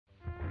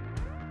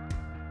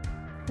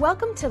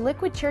Welcome to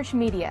Liquid Church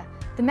Media.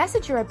 The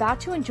message you're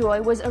about to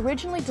enjoy was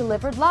originally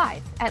delivered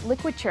live at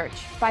Liquid Church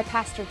by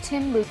Pastor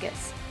Tim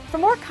Lucas. For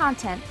more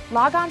content,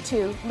 log on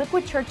to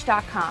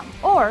liquidchurch.com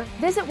or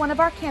visit one of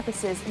our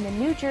campuses in the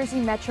New Jersey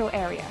metro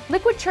area.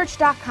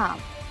 Liquidchurch.com,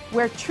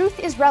 where truth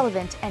is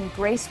relevant and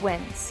grace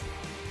wins.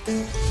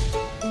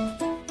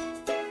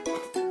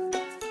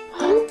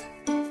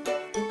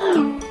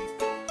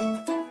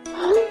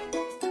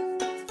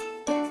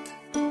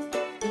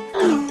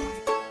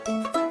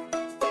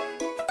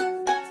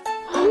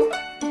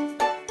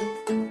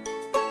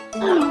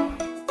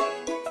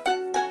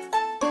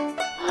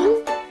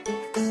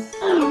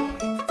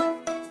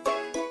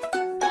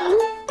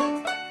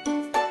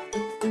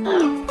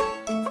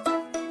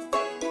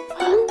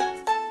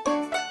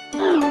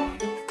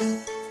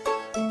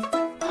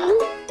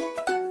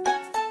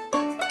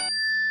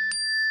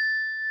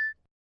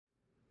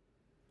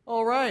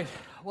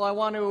 I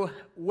want to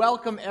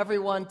welcome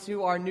everyone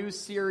to our new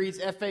series,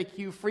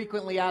 FAQ,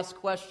 Frequently Asked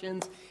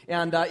Questions.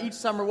 And each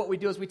summer what we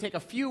do is we take a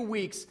few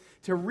weeks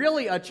to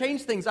really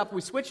change things up.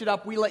 We switch it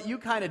up. We let you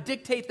kind of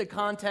dictate the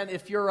content.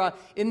 If you're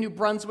in New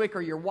Brunswick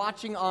or you're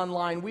watching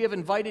online, we have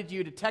invited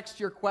you to text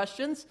your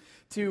questions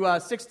to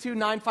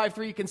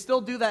 62953. You can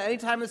still do that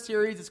anytime in the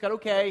series. It's got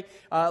okay.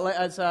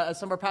 As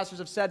some of our pastors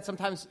have said,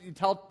 sometimes you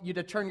tell you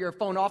to turn your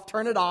phone off,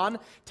 turn it on,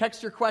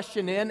 text your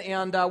question in.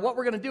 And what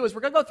we're going to do is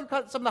we're going to go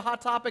through some of the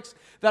hot topics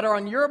that are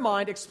on your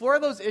mind, explore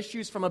those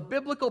issues from a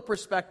biblical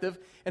perspective,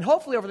 and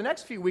hopefully over the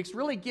next few weeks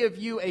really give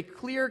you a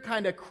clear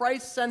kind of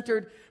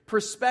Christ-centered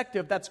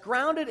perspective that's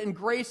grounded in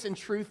grace and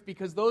truth,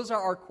 because those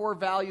are our core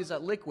values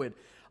at Liquid.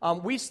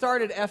 We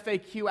started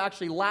FAQ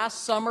actually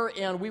last summer,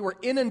 and we were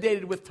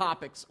inundated with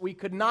topics. We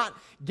could not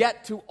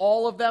get to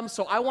all of them,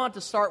 so I want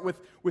to start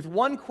with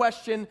one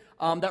question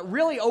that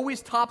really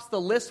always tops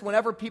the list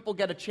whenever people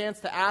get a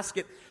chance to ask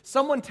it.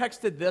 Someone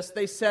texted this.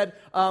 They said,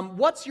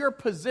 what's your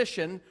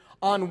position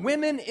on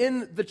women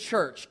in the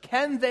church?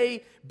 Can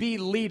they be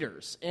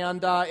leaders?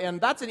 And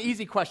that's an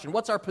easy question.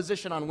 What's our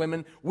position on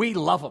women? We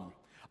love them.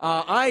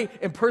 I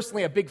am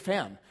personally a big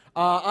fan.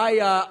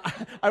 I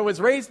was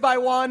raised by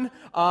one.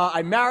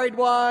 I married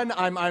one.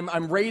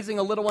 I'm raising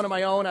a little one of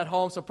my own at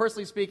home. So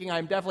personally speaking,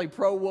 I'm definitely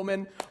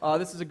pro-woman.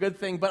 This is a good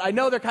thing. But I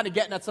know they're kind of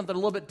getting at something a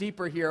little bit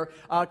deeper here,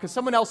 because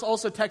someone else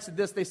also texted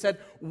this. They said,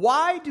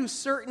 why do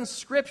certain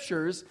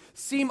scriptures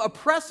seem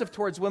oppressive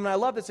towards women? I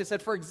love this. They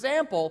said, for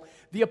example,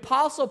 the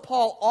Apostle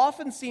Paul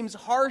often seems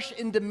harsh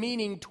and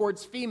demeaning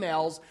towards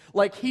females,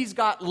 like he's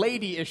got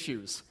lady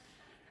issues.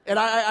 And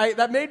I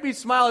that made me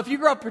smile. If you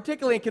grew up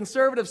particularly in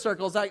conservative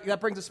circles, that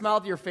brings a smile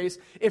to your face.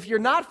 If you're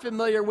not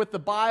familiar with the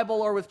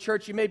Bible or with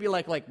church, you may be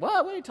like,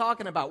 what are you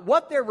talking about?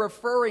 What they're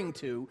referring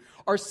to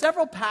are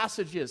several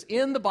passages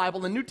in the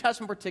Bible, the New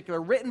Testament in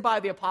particular, written by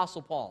the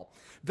Apostle Paul,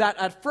 that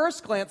at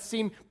first glance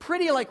seem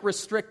pretty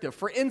restrictive.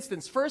 For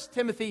instance, 1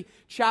 Timothy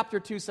chapter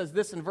 2 says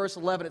this in verse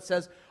 11. It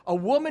says, a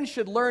woman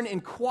should learn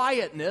in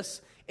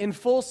quietness, in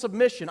full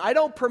submission. I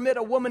don't permit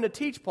a woman to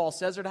teach, Paul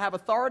says, or to have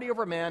authority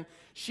over a man.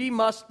 She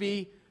must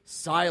be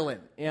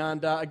silent.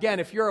 And again,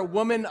 if you're a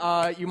woman,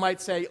 you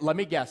might say, let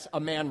me guess, a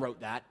man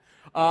wrote that.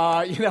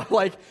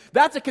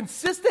 That's a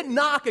consistent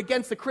knock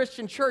against the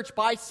Christian church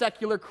by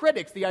secular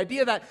critics. The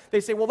idea that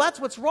they say, well, that's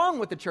what's wrong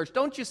with the church.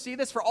 Don't you see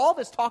this? For all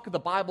this talk of the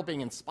Bible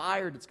being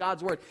inspired, it's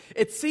God's word,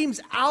 it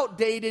seems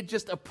outdated,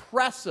 just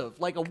oppressive,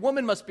 like a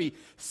woman must be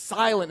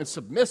silent and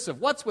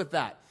submissive. What's with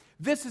that?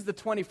 This is the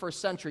 21st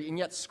century, and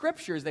yet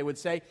scriptures, they would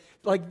say,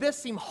 like this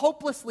seem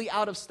hopelessly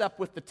out of step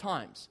with the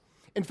times.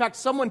 In fact,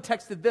 someone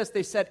texted this.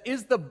 They said,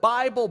 is the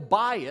Bible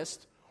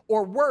biased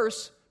or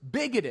worse,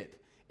 bigoted?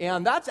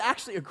 And that's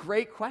actually a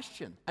great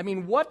question. I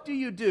mean, what do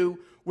you do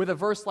with a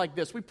verse like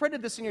this? We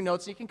printed this in your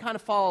notes, so you can kind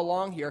of follow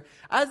along here.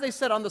 As they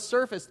said on the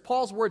surface,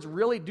 Paul's words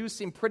really do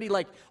seem pretty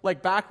like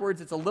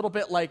backwards. It's a little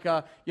bit like,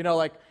 you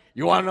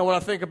want to know what I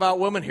think about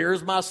women?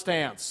 Here's my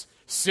stance.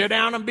 Sit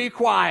down and be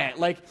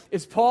quiet.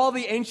 Is Paul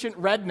the ancient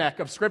redneck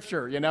of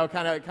Scripture,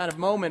 kind of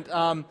moment?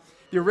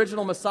 The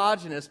original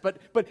misogynist, but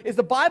is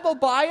the Bible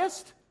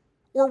biased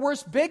or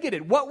worse,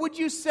 bigoted? What would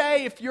you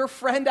say if your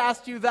friend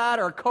asked you that,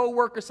 or a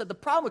coworker said the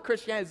problem with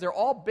Christianity is they're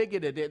all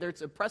bigoted,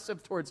 it's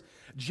oppressive towards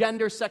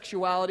gender,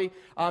 sexuality,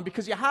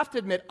 because you have to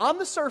admit, on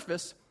the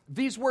surface,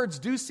 these words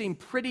do seem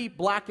pretty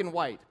black and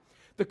white.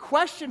 The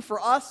question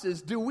for us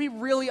is, do we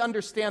really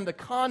understand the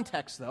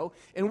context, though,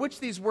 in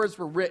which these words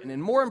were written?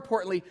 And more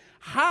importantly,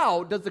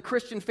 how does the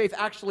Christian faith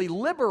actually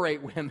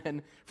liberate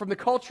women from the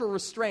cultural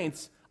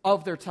restraints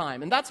of their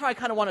time? And that's how I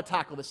kind of want to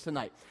tackle this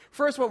tonight.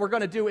 First, what we're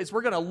going to do is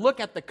we're going to look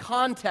at the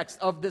context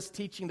of this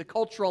teaching, the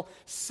cultural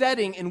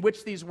setting in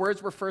which these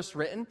words were first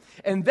written.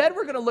 And then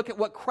we're going to look at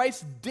what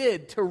Christ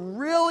did to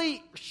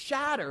really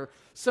shatter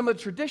some of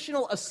the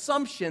traditional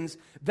assumptions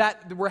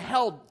that were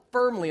held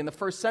firmly in the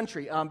first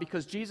century.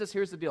 Because Jesus,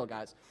 here's the deal,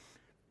 guys.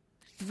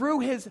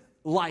 Through his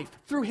life,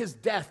 through his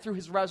death, through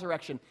his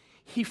resurrection,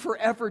 he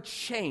forever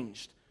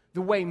changed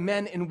the way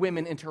men and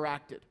women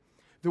interacted.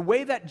 The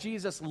way that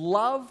Jesus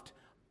loved,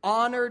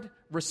 honored,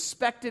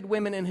 respected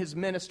women in his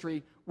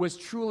ministry was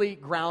truly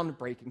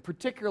groundbreaking,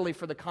 particularly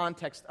for the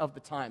context of the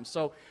time.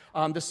 So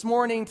this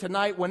morning,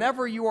 tonight,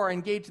 whenever you are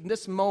engaged in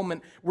this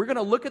moment, we're going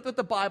to look at what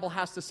the Bible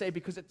has to say,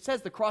 because it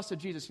says the cross of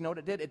Jesus, you know what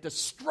it did? It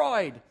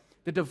destroyed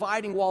the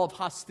dividing wall of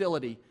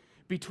hostility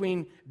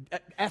between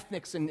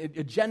ethnics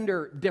and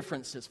gender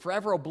differences,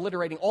 forever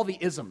obliterating all the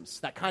isms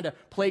that kind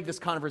of plague this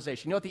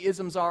conversation. You know what the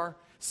isms are?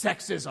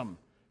 Sexism,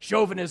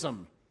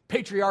 chauvinism,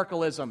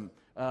 patriarchalism,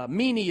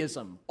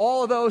 meanieism,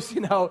 all of those,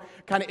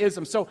 kind of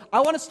isms. So I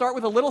want to start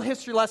with a little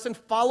history lesson.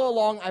 Follow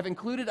along. I've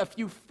included a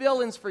few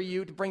fill-ins for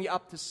you to bring you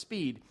up to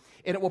speed.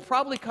 And it will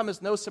probably come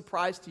as no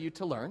surprise to you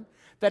to learn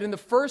that in the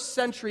first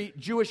century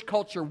Jewish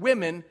culture,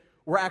 women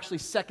were actually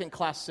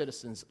second-class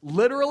citizens,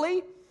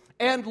 literally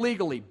and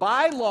legally.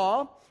 By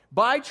law,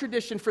 by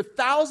tradition, for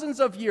thousands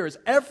of years,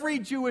 every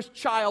Jewish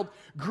child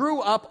grew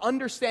up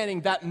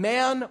understanding that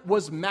man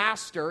was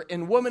master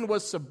and woman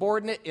was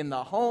subordinate in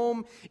the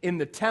home, in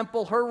the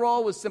temple. Her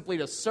role was simply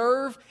to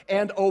serve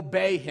and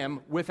obey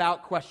him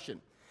without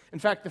question. In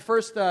fact, the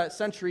first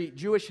century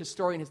Jewish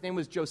historian, his name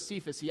was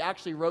Josephus, he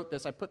actually wrote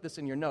this. I put this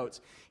in your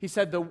notes. He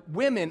said, the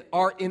women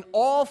are in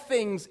all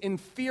things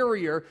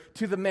inferior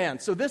to the man.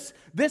 So this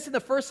in the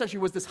first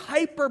century was this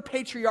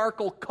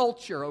hyper-patriarchal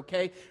culture,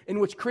 okay, in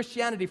which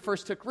Christianity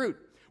first took root.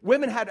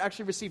 Women had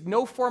actually received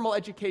no formal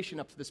education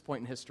up to this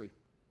point in history.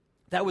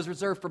 That was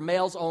reserved for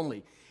males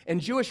only.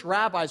 And Jewish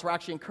rabbis were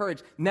actually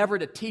encouraged never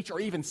to teach or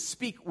even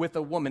speak with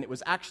a woman. It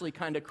was actually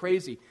kind of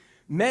crazy.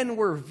 Men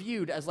were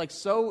viewed as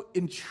so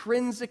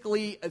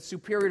intrinsically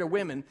superior to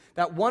women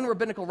that one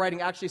rabbinical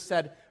writing actually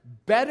said,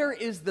 better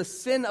is the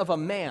sin of a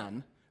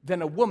man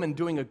than a woman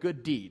doing a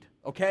good deed,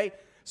 okay?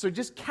 So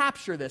just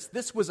capture this.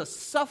 This was a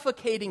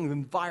suffocating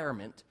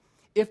environment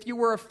if you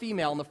were a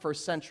female in the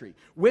first century.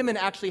 Women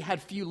actually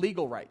had few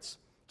legal rights.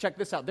 Check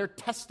this out. Their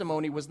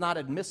testimony was not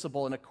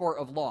admissible in a court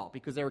of law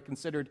because they were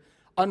considered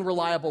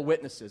unreliable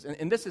witnesses.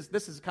 And this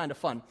is kind of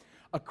fun.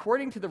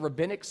 According to the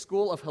rabbinic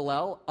school of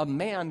Hillel, a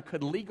man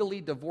could legally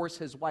divorce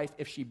his wife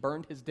if she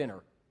burned his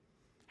dinner.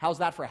 How's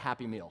that for a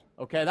happy meal?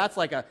 Okay,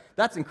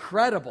 that's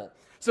incredible.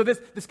 So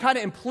this kind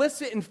of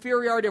implicit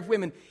inferiority of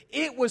women,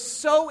 it was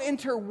so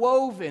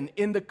interwoven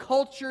in the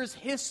culture's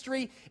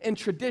history and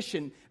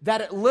tradition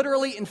that it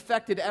literally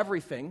infected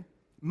everything,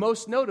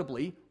 most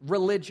notably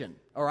religion,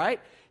 all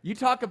right? You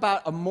talk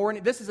about a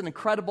morning, this is an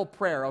incredible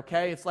prayer,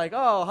 okay? It's like,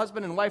 oh,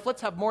 husband and wife,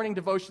 let's have morning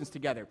devotions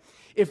together.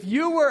 If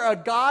you were a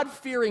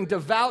God-fearing,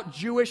 devout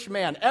Jewish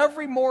man,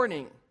 every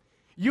morning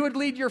you would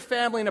lead your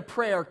family in a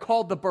prayer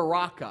called the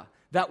Barakah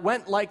that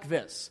went like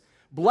this.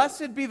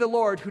 Blessed be the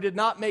Lord who did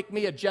not make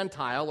me a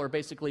Gentile, or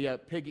basically a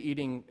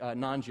pig-eating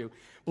non-Jew.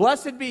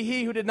 Blessed be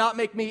he who did not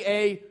make me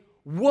a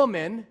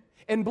woman,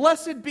 and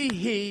blessed be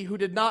he who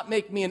did not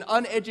make me an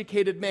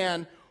uneducated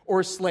man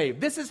or slave.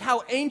 This is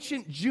how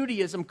ancient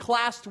Judaism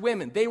classed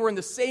women. They were in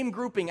the same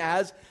grouping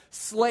as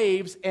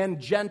slaves and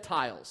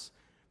Gentiles.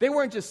 They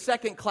weren't just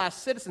second-class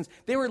citizens.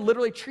 They were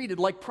literally treated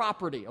like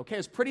property, okay?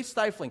 It's pretty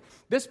stifling.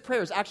 This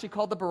prayer is actually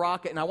called the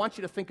Barakah, and I want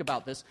you to think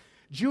about this.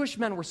 Jewish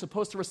men were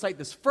supposed to recite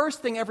this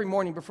first thing every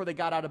morning before they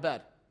got out of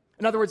bed.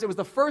 In other words, it was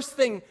the first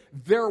thing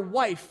their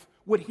wife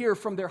would hear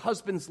from their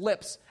husband's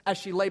lips as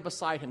she lay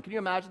beside him. Can you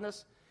imagine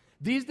this?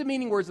 These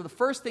demeaning words are the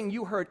first thing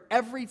you heard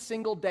every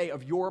single day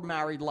of your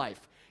married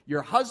life.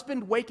 Your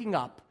husband waking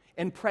up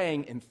and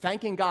praying and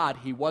thanking God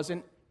he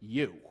wasn't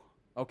you,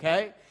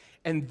 okay?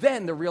 And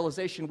then the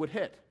realization would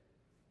hit.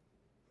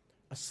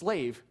 A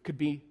slave could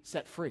be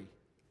set free.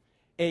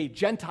 A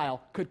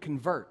Gentile could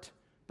convert.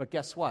 But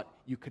guess what?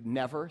 You could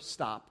never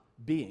stop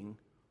being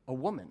a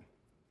woman.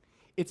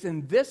 It's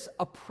in this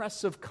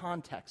oppressive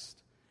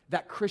context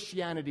that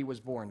Christianity was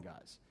born,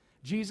 guys.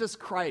 Jesus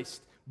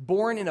Christ,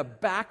 born in a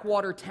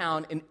backwater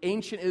town in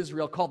ancient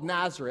Israel called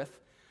Nazareth,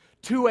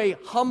 to a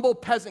humble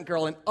peasant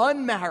girl, an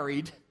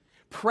unmarried,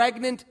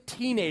 pregnant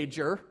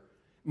teenager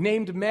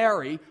named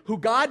Mary, who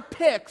God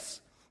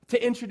picks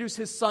to introduce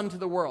his son to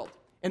the world.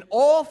 And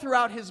all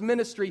throughout his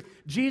ministry,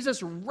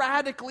 Jesus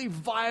radically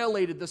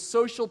violated the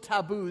social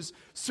taboos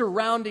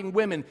surrounding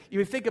women.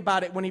 You think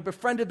about it, when he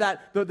befriended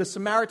the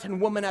Samaritan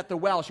woman at the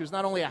well, she was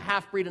not only a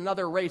half-breed,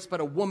 another race,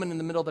 but a woman in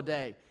the middle of the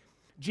day.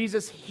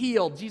 Jesus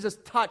healed, Jesus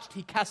touched,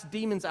 he cast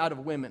demons out of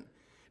women.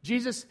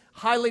 Jesus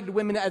highlighted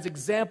women as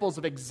examples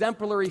of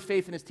exemplary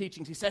faith in his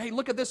teachings. He said, hey,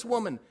 look at this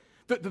woman.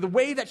 The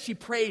way that she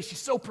prays,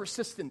 she's so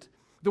persistent.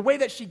 The way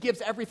that she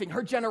gives everything,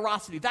 her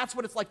generosity, that's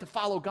what it's like to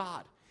follow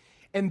God.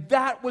 And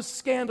that was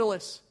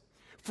scandalous.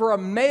 For a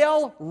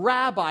male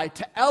rabbi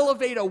to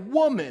elevate a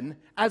woman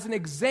as an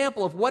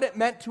example of what it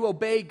meant to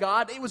obey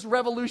God, it was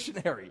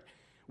revolutionary.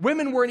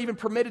 Women weren't even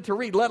permitted to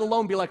read, let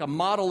alone be like a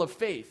model of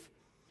faith.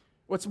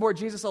 What's more,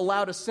 Jesus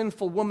allowed a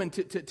sinful woman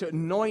to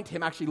anoint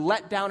him, actually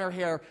let down her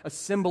hair, a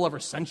symbol of her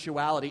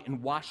sensuality,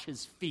 and wash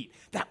his feet.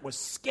 That was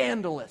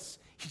scandalous.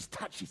 She's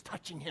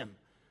touching him.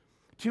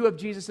 Two of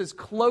Jesus'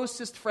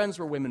 closest friends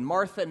were women,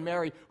 Martha and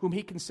Mary, whom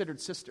he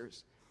considered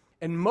sisters.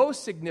 And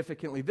most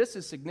significantly, this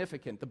is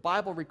significant, the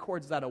Bible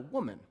records that a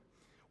woman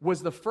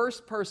was the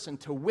first person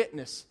to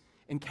witness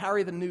and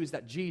carry the news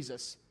that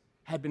Jesus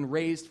had been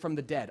raised from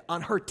the dead.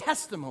 On her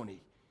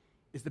testimony,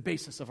 is the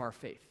basis of our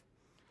faith.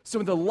 So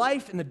in the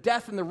life and the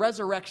death and the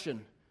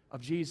resurrection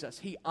of Jesus,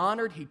 he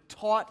honored, he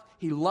taught,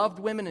 he loved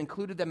women,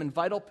 included them in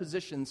vital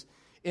positions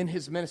in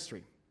his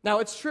ministry. Now,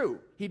 it's true,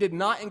 he did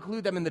not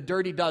include them in the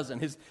dirty dozen,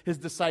 his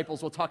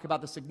disciples. We'll talk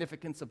about the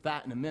significance of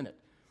that in a minute.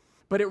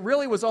 But it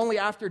really was only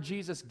after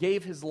Jesus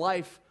gave his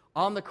life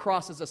on the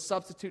cross as a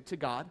substitute to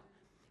God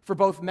for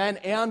both men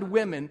and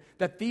women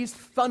that these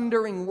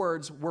thundering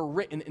words were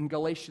written in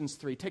Galatians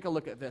 3. Take a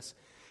look at this.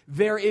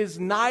 There is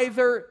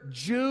neither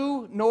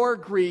Jew nor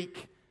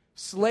Greek,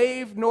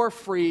 slave nor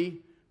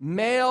free,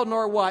 male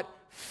nor what?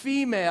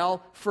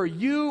 Female, for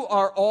you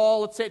are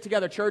all, let's say it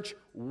together, church,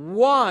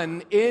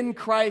 one in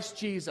Christ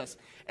Jesus.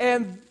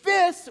 And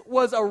this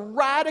was a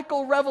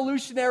radical,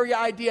 revolutionary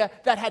idea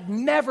that had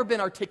never been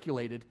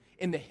articulated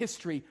in the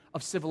history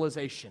of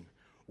civilization.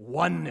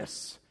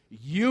 Oneness,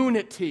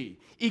 unity,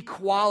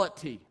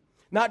 equality.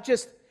 Not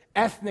just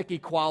ethnic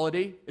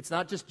equality. It's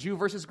not just Jew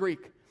versus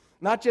Greek.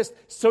 Not just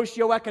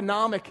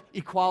socioeconomic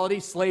equality,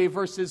 slave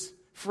versus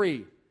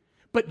free.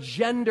 But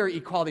gender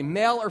equality,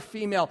 male or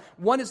female.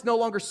 One is no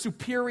longer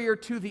superior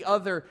to the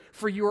other,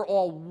 for you are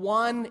all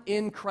one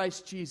in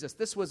Christ Jesus.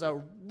 This was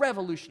a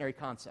revolutionary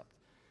concept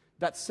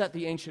that set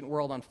the ancient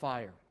world on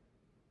fire.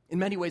 In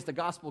many ways, the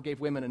gospel gave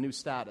women a new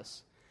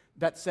status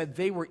that said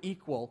they were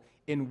equal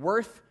in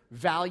worth,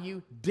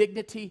 value,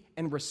 dignity,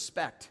 and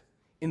respect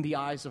in the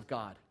eyes of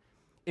God.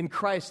 In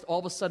Christ, all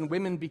of a sudden,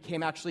 women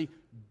became actually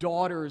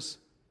daughters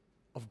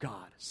of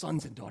God,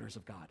 sons and daughters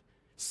of God.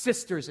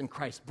 Sisters in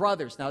Christ,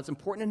 brothers. Now, it's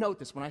important to note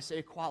this when I say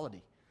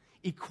equality.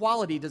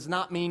 Equality does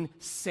not mean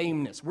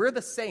sameness. We're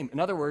the same. In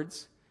other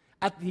words,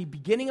 at the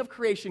beginning of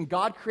creation,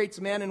 God creates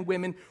man and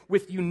women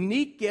with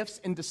unique gifts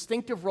and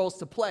distinctive roles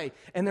to play.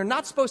 And they're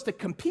not supposed to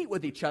compete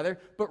with each other,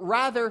 but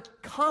rather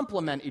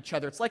complement each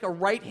other. It's like a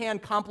right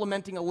hand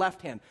complementing a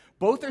left hand.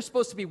 Both are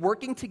supposed to be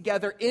working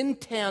together in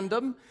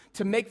tandem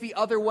to make the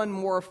other one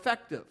more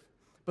effective.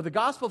 But the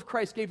gospel of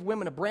Christ gave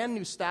women a brand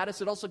new status.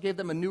 It also gave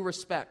them a new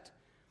respect.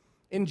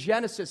 In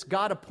Genesis,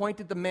 God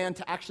appointed the man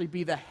to actually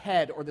be the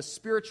head or the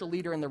spiritual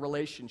leader in the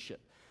relationship.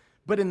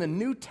 But in the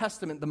New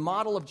Testament, the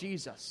model of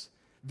Jesus,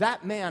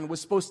 that man was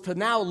supposed to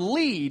now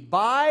lead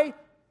by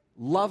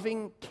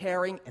loving,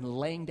 caring, and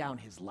laying down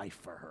his life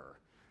for her,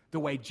 the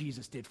way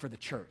Jesus did for the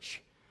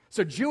church.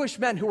 So Jewish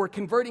men who were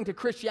converting to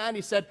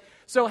Christianity said,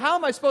 so how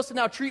am I supposed to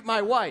now treat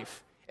my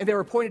wife? And they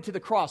were pointed to the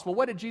cross. Well,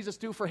 what did Jesus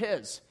do for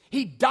his?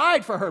 He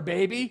died for her,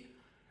 baby.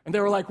 And they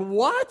were like,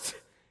 what?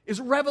 Is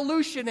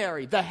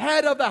revolutionary. The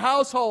head of the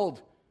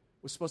household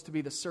was supposed to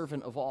be the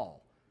servant of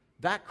all.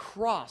 That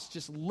cross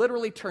just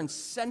literally turned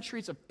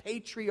centuries of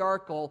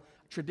patriarchal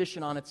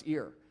tradition on its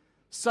ear.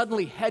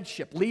 Suddenly,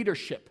 headship,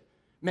 leadership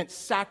meant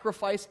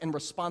sacrifice and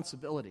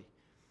responsibility.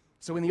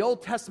 So in the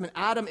Old Testament,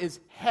 Adam is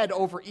head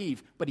over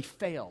Eve, but he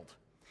failed.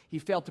 He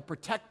failed to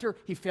protect her.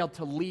 He failed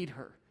to lead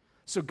her.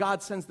 So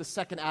God sends the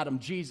second Adam,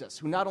 Jesus,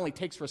 who not only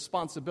takes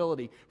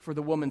responsibility for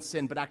the woman's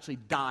sin, but actually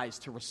dies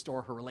to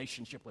restore her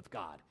relationship with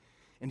God.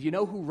 And you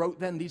know who wrote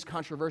then these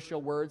controversial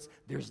words?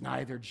 There's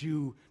neither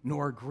Jew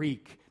nor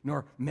Greek,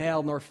 nor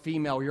male nor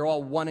female. You're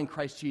all one in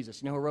Christ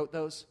Jesus. You know who wrote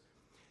those?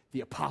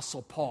 The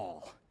Apostle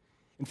Paul.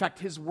 In fact,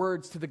 his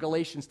words to the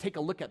Galatians, take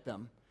a look at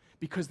them,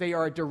 because they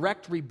are a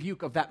direct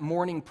rebuke of that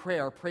morning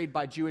prayer prayed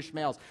by Jewish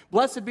males.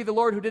 Blessed be the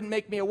Lord who didn't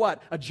make me a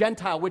what? A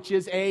Gentile, which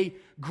is a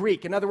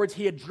Greek. In other words,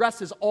 he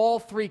addresses all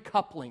three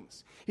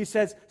couplings. He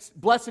says,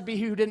 blessed be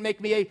he who didn't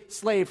make me a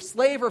slave.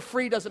 Slave or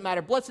free doesn't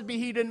matter. Blessed be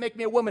he who didn't make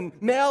me a woman.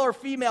 Male or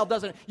female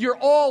doesn't. You're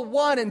all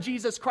one in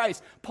Jesus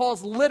Christ.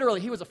 Paul's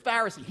literally, he was a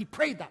Pharisee. He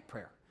prayed that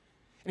prayer.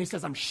 And he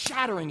says, I'm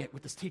shattering it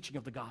with this teaching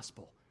of the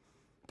gospel.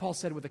 Paul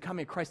said, with the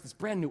coming of Christ, this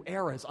brand new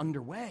era is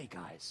underway,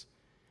 guys.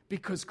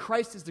 Because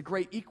Christ is the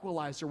great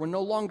equalizer. We're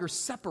no longer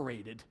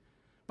separated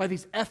by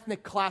these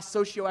ethnic, class,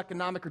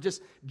 socioeconomic, or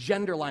just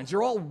gender lines.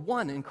 You're all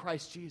one in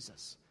Christ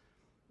Jesus.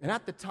 And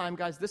at the time,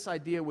 guys, this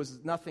idea was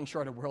nothing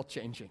short of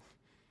world-changing.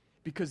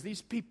 Because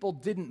these people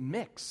didn't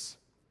mix.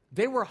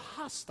 They were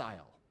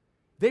hostile.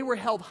 They were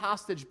held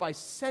hostage by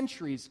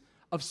centuries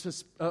of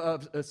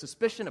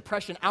suspicion,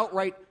 oppression,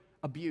 outright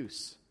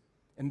abuse.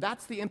 And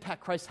that's the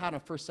impact Christ had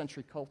on first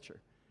century culture.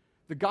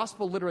 The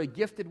gospel literally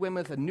gifted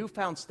women with a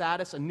newfound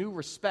status, a new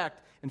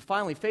respect, and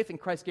finally, faith in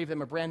Christ gave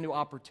them a brand new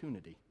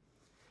opportunity.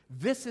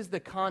 This is the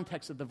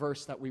context of the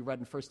verse that we read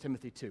in 1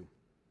 Timothy 2,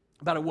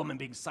 about a woman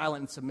being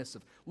silent and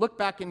submissive. Look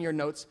back in your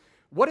notes.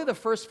 What do the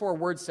first four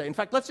words say? In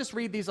fact, let's just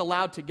read these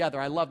aloud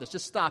together. I love this.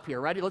 Just stop here.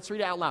 Ready? Let's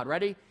read it out loud.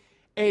 Ready?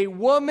 A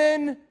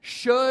woman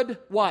should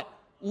what?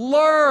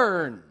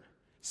 Learn.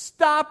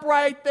 Stop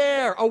right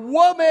there. A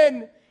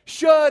woman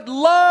should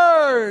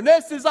learn.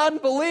 This is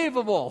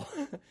unbelievable.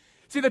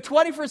 See, the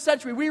 21st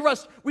century, we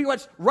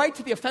went right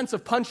to the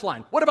offensive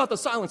punchline. What about the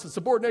silence and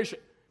subordination?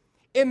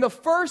 In the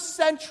first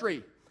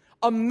century,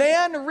 a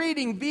man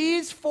reading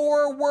these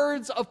four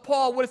words of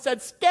Paul would have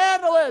said,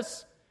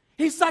 scandalous.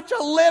 He's such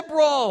a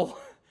liberal.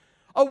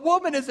 A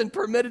woman isn't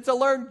permitted to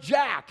learn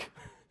jack.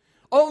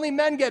 Only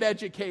men get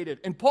educated.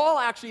 And Paul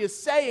actually is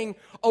saying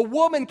a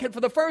woman can,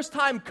 for the first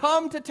time,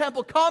 come to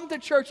temple, come to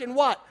church, and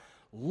what?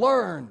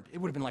 Learn. It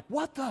would have been like,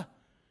 what the?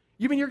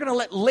 You mean you're going to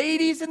let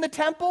ladies in the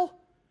temple?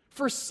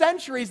 For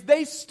centuries,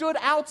 they stood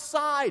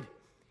outside.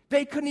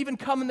 They couldn't even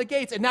come in the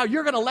gates. And now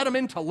you're going to let them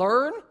in to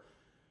learn?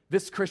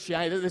 This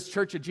Christianity, this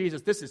Church of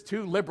Jesus, this is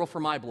too liberal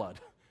for my blood.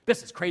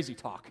 This is crazy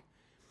talk.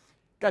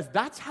 Guys,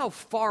 that's how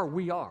far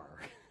we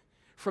are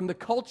from the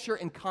culture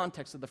and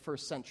context of the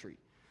first century.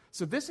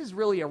 So this is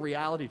really a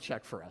reality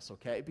check for us,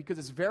 okay? Because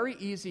it's very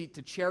easy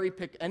to cherry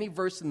pick any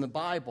verse in the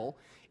Bible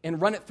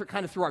and run it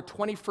through our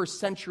 21st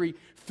century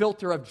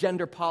filter of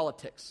gender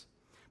politics.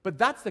 But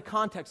that's the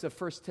context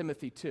of 1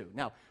 Timothy 2.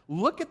 Now,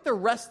 look at the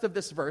rest of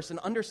this verse and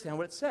understand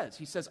what it says.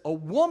 He says, a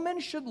woman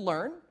should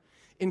learn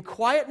in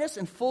quietness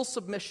and full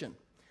submission.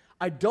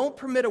 I don't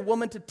permit a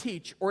woman to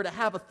teach or to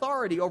have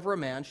authority over a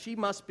man. She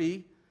must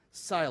be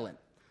silent.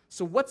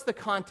 So what's the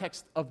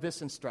context of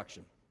this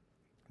instruction?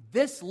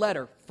 This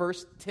letter, 1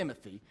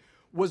 Timothy,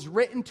 was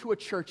written to a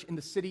church in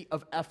the city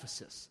of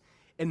Ephesus.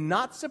 And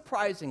not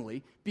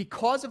surprisingly,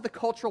 because of the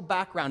cultural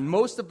background,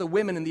 most of the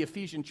women in the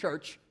Ephesian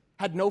church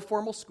had no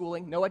formal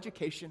schooling, no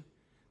education,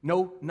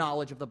 no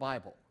knowledge of the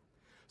Bible.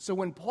 So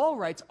when Paul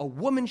writes, a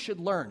woman should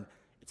learn,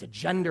 it's a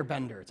gender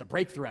bender. It's a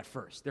breakthrough at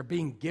first. They're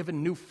being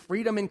given new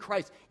freedom in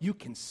Christ. You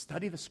can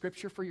study the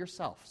Scripture for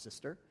yourself,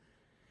 sister.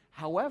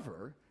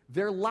 However,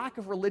 their lack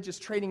of religious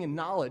training and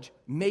knowledge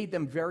made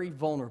them very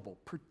vulnerable,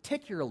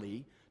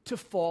 particularly to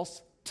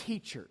false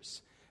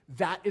teachers.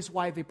 That is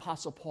why the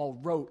Apostle Paul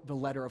wrote the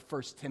letter of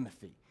 1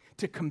 Timothy,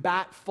 to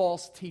combat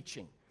false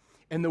teaching.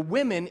 And the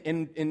women,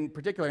 in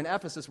particular in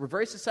Ephesus, were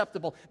very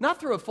susceptible, not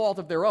through a fault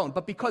of their own,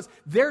 but because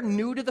they're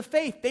new to the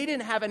faith. They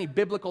didn't have any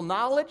biblical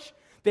knowledge.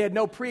 They had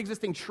no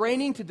pre-existing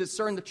training to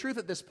discern the truth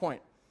at this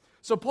point.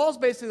 So Paul's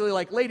basically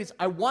like, ladies,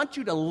 I want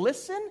you to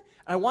listen, and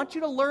I want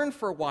you to learn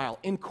for a while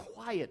in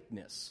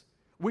quietness,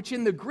 which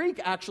in the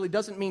Greek actually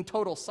doesn't mean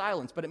total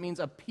silence, but it means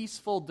a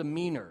peaceful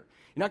demeanor.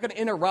 You're not going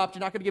to interrupt. You're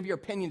not going to give your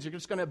opinions. You're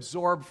just going to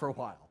absorb for a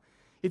while.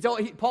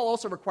 Paul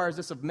also requires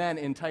this of men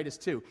in Titus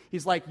 2.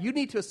 He's like, you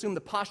need to assume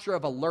the posture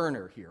of a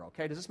learner here,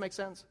 okay? Does this make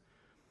sense?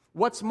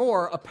 What's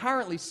more,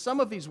 apparently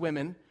some of these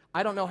women,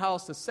 I don't know how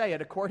else to say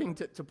it, according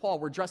to Paul,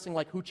 were dressing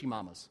like hoochie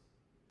mamas.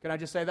 Can I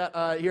just say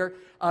that here?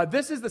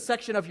 This is the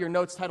section of your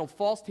notes titled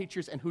False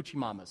Teachers and Hoochie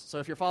Mamas. So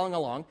if you're following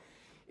along,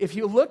 if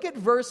you look at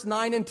verse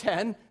 9 and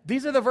 10,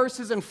 these are the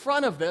verses in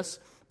front of this.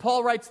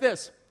 Paul writes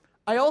this,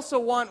 I also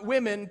want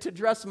women to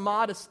dress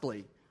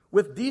modestly,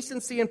 with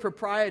decency and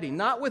propriety,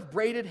 not with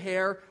braided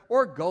hair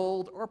or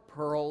gold or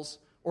pearls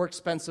or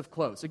expensive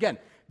clothes. Again,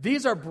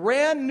 these are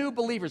brand new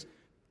believers.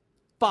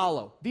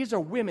 Follow. These are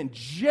women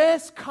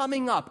just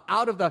coming up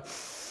out of the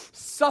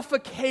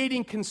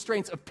suffocating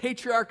constraints of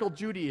patriarchal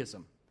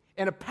Judaism.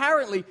 And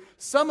apparently,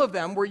 some of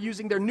them were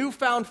using their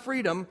newfound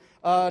freedom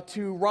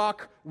to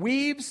rock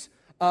weaves,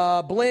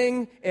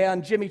 bling,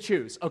 and Jimmy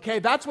Choos. Okay,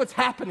 that's what's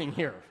happening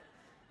here.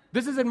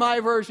 This is in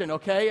my version,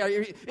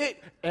 okay?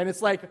 And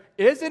it's like,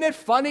 isn't it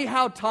funny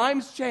how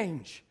times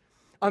change?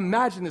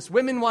 Imagine this,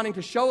 women wanting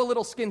to show a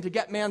little skin to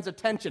get man's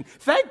attention.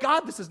 Thank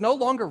God this is no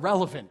longer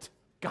relevant.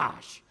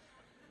 Gosh.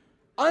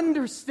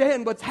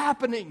 Understand what's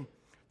happening.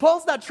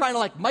 Paul's not trying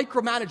to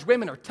micromanage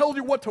women or tell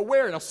you what to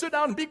wear and I'll sit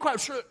down and be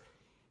quiet.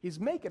 He's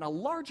making a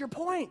larger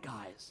point,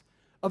 guys,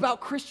 about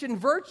Christian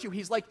virtue.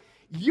 He's like,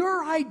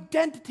 your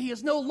identity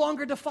is no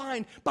longer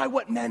defined by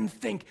what men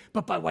think,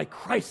 but by what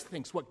Christ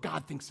thinks, what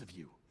God thinks of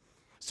you.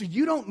 So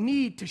you don't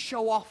need to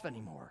show off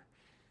anymore.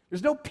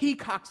 There's no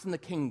peacocks in the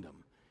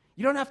kingdom.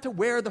 You don't have to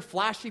wear the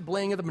flashy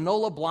bling of the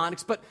Manolo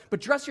Blahniks, but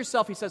dress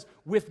yourself, he says,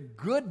 with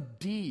good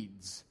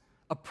deeds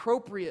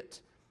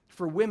appropriate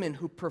for women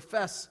who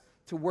profess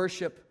to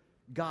worship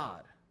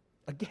God.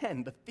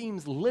 Again, the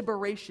theme's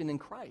liberation in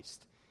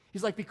Christ.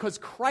 He's like, because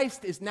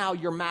Christ is now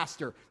your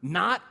master,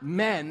 not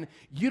men,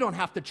 you don't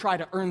have to try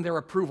to earn their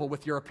approval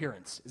with your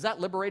appearance. Is that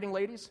liberating,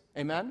 ladies?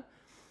 Amen?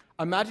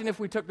 Imagine if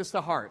we took this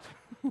to heart.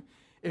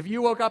 If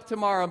you woke up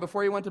tomorrow and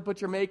before you went to put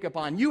your makeup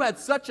on, you had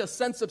such a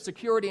sense of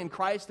security in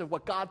Christ of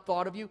what God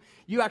thought of you,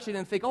 you actually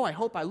didn't think, oh, I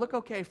hope I look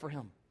okay for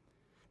him.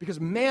 Because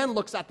man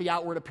looks at the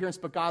outward appearance,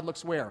 but God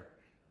looks where?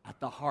 At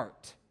the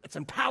heart. That's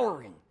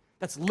empowering.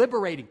 That's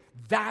liberating.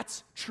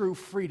 That's true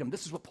freedom.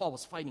 This is what Paul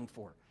was fighting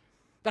for.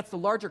 That's the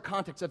larger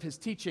context of his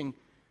teaching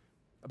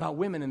about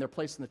women and their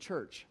place in the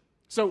church.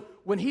 So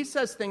when he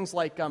says things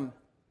like,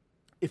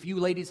 if you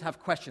ladies have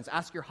questions,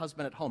 ask your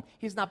husband at home,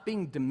 he's not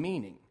being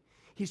demeaning.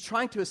 He's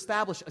trying to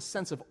establish a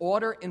sense of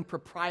order and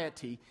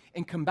propriety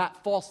and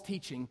combat false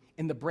teaching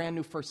in the brand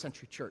new first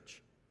century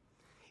church.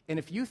 And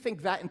if you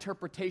think that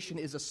interpretation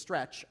is a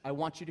stretch, I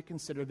want you to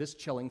consider this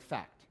chilling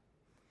fact.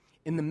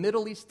 In the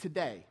Middle East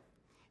today,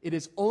 it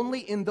is only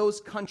in those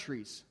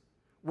countries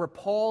where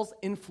Paul's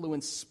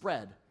influence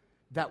spread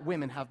that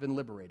women have been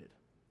liberated.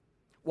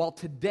 While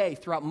today,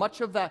 throughout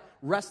much of the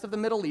rest of the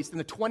Middle East, in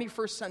the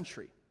 21st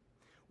century,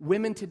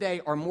 women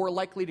today are more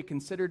likely to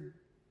consider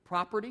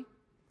property,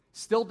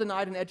 still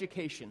denied an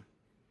education,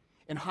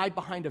 and hide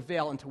behind a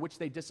veil into which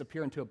they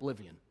disappear into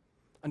oblivion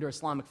under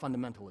Islamic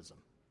fundamentalism.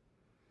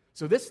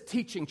 So this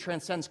teaching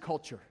transcends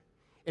culture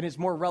and is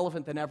more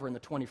relevant than ever in the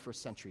 21st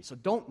century. So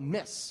don't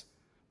miss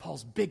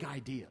Paul's big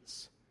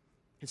ideas.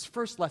 His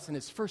first lesson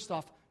is, first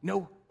off,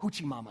 no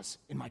hoochie mamas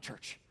in my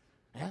church.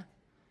 Yeah?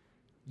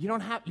 You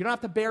don't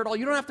have to bear it all.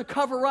 You don't have to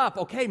cover up,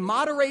 okay?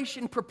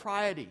 Moderation,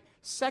 propriety.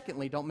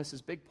 Secondly, don't miss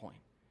his big point.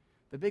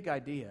 The big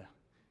idea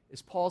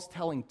is Paul's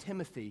telling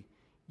Timothy,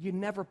 you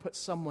never put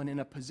someone in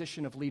a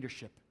position of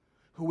leadership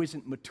who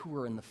isn't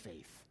mature in the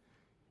faith.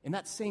 And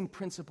that same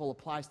principle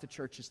applies to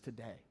churches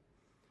today.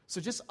 So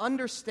just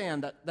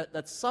understand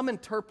that some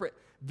interpret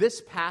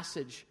this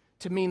passage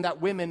to mean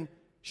that women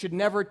should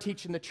never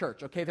teach in the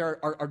church. Okay,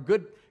 there are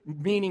good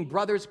meaning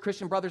brothers,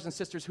 Christian brothers and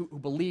sisters who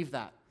believe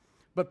that.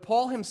 But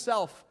Paul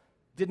himself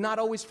did not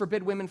always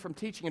forbid women from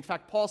teaching. In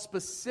fact, Paul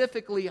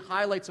specifically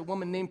highlights a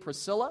woman named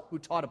Priscilla who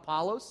taught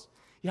Apollos.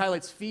 He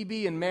highlights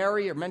Phoebe and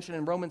Mary, are mentioned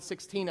in Romans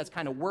 16 as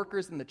kind of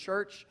workers in the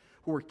church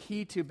who were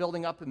key to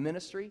building up the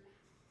ministry.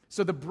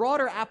 So the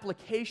broader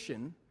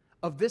application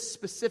of this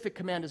specific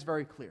command is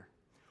very clear.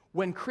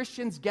 When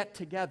Christians get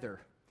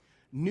together,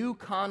 new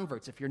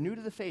converts, if you're new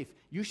to the faith,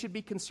 you should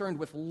be concerned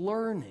with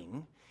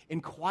learning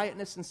in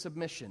quietness and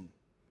submission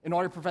in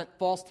order to prevent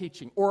false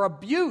teaching or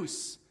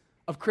abuse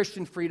of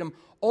Christian freedom.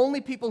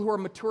 Only people who are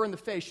mature in the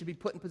faith should be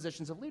put in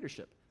positions of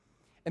leadership.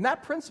 And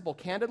that principle,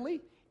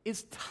 candidly,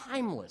 is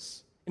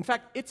timeless. In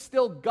fact, it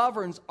still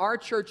governs our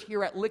church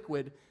here at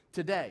Liquid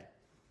today.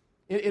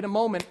 In a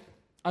moment,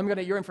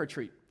 you're in for a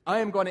treat. I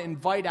am going to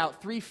invite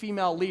out 3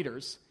 female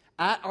leaders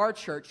at our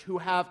church who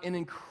have an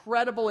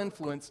incredible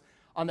influence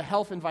on the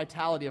health and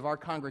vitality of our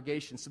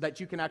congregation so that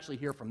you can actually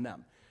hear from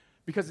them.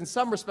 Because in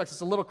some respects,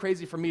 it's a little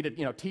crazy for me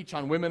to teach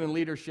on women in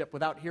leadership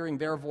without hearing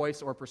their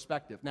voice or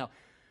perspective. Now,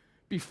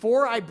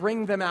 before I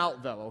bring them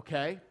out, though,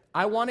 okay,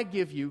 I want to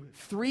give you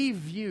 3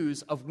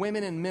 views of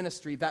women in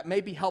ministry that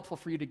may be helpful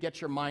for you to get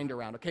your mind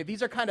around, okay?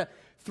 These are kind of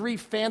 3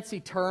 fancy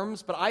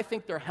terms, but I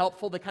think they're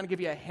helpful. They kind of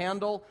give you a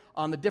handle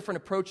on the different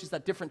approaches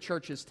that different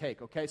churches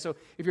take, okay? So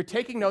if you're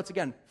taking notes,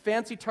 again,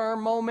 fancy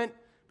term moment,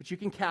 but you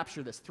can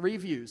capture this. 3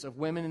 views of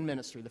women in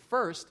ministry. The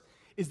first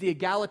is the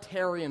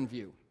egalitarian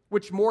view,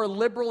 which more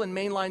liberal and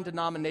mainline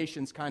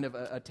denominations kind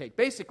of take.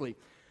 Basically,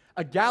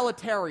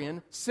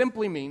 egalitarian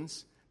simply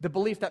means the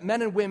belief that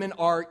men and women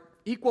are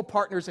equal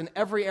partners in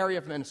every area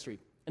of ministry.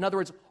 In other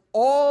words,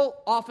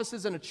 all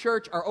offices in a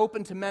church are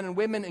open to men and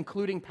women,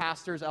 including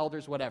pastors,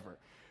 elders, whatever.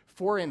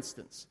 For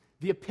instance,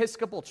 the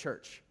Episcopal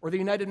Church or the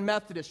United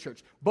Methodist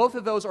Church, both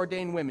of those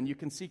ordain women. You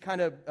can see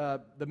kind of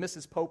the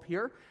Mrs. Pope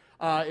here,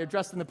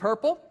 dressed in the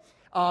purple.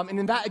 And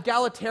in that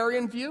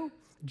egalitarian view,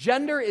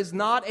 gender is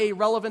not a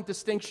relevant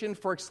distinction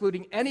for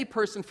excluding any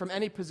person from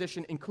any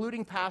position,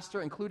 including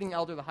pastor, including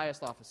elder, the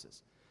highest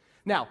offices.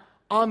 Now,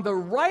 on the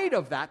right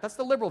of that, that's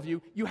the liberal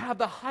view, you have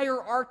the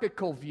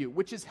hierarchical view,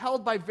 which is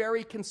held by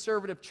very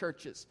conservative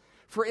churches.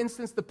 For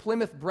instance, the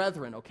Plymouth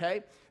Brethren,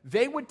 okay?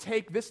 They would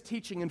take this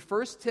teaching in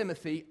 1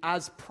 Timothy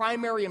as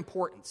primary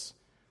importance.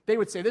 They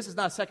would say, this is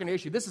not a secondary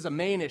issue, this is a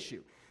main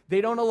issue.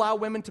 They don't allow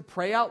women to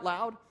pray out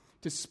loud,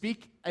 to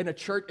speak in a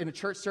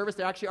church service.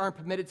 They actually aren't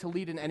permitted to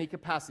lead in any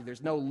capacity.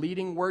 There's no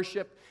leading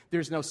worship.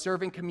 There's no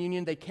serving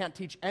communion. They can't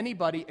teach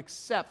anybody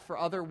except for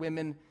other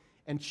women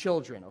and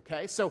children,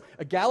 okay? So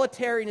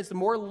egalitarian is the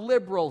more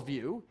liberal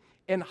view,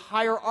 and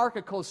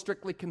hierarchical is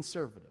strictly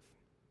conservative.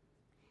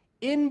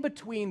 In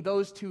between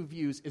those 2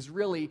 views is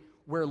really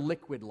where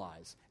Liquid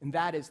lies, and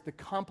that is the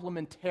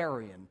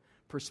complementarian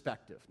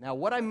perspective. Now,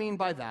 what I mean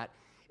by that,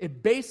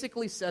 it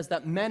basically says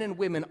that men and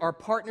women are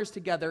partners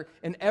together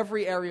in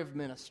every area of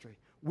ministry.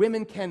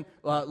 Women can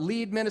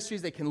lead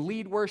ministries, they can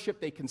lead worship,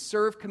 they can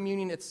serve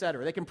communion,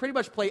 etc. They can pretty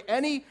much play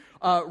any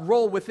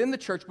role within the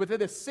church, with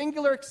a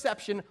singular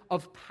exception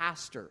of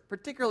pastor,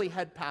 particularly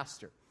head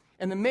pastor.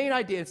 And the main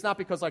idea, it's not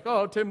because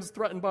Tim's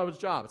threatened by his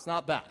job. It's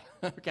not that,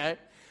 okay?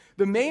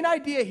 The main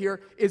idea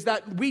here is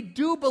that we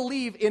do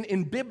believe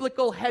in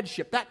biblical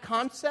headship, that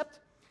concept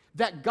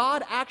that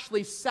God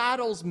actually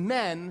saddles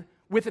men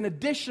with an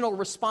additional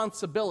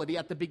responsibility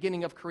at the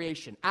beginning of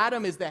creation.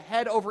 Adam is the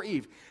head over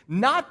Eve.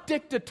 Not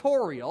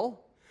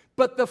dictatorial,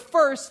 but the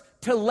first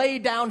to lay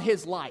down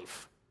his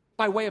life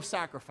by way of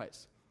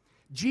sacrifice.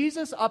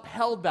 Jesus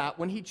upheld that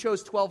when he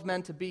chose 12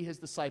 men to be his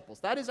disciples.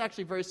 That is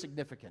actually very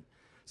significant.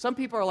 Some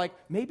people are like,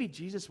 maybe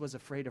Jesus was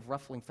afraid of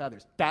ruffling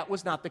feathers. That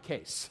was not the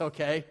case,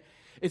 okay?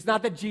 It's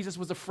not that Jesus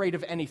was afraid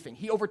of anything.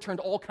 He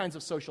overturned all kinds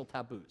of social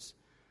taboos.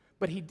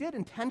 But he did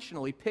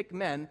intentionally pick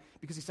men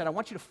because he said, I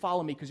want you to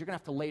follow me because you're going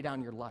to have to lay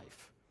down your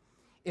life.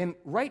 And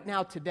right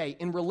now, today,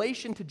 in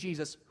relation to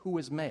Jesus, who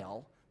is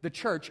male, the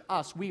church,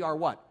 us, we are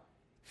what?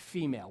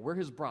 Female. We're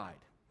his bride.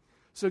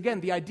 So again,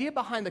 the idea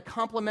behind the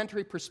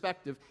complementary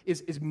perspective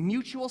is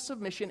mutual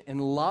submission and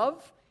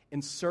love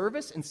and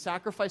service and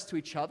sacrifice to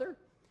each other.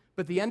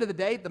 But at the end of the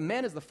day, the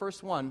man is the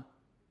first one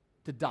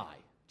to die,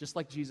 just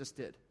like Jesus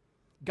did.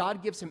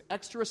 God gives him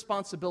extra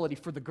responsibility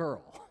for the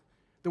girl,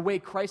 the way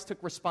Christ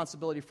took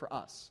responsibility for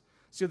us.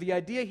 So the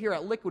idea here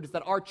at Liquid is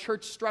that our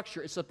church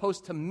structure is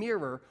supposed to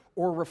mirror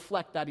or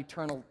reflect that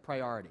eternal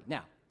priority.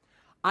 Now,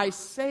 I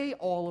say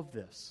all of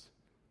this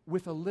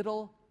with a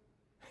little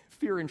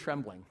fear and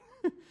trembling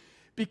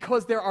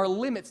because there are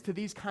limits to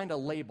these kind of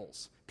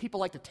labels. People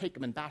like to take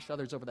them and bash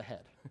others over the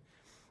head.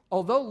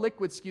 although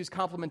Liquid skews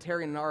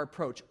complementarian in our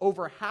approach,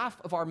 over half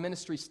of our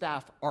ministry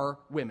staff are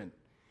women.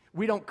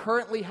 We don't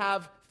currently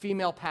have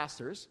female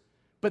pastors,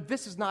 but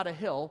this is not a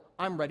hill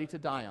I'm ready to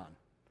die on.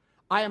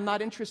 I am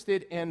not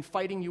interested in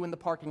fighting you in the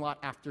parking lot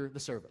after the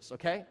service,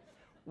 okay?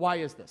 Why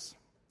is this?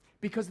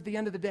 Because at the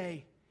end of the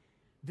day,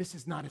 this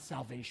is not a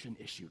salvation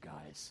issue,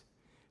 guys.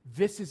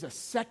 This is a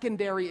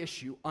secondary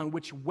issue on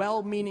which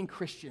well-meaning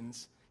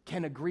Christians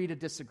can agree to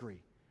disagree.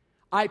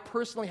 I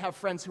personally have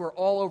friends who are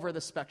all over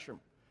the spectrum,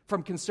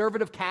 from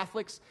conservative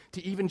Catholics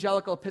to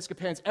evangelical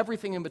Episcopalians,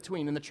 everything in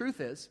between. And the truth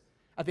is,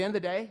 at the end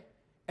of the day,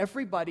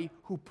 everybody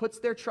who puts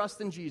their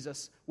trust in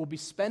Jesus will be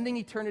spending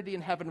eternity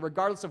in heaven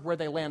regardless of where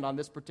they land on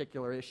this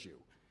particular issue.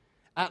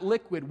 At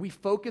Liquid, we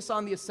focus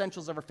on the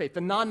essentials of our faith,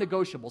 the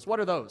non-negotiables. What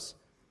are those?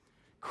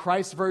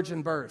 Christ's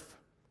virgin birth,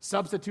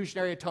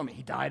 substitutionary atonement.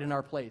 He died in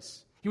our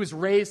place. He was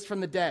raised from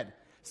the dead.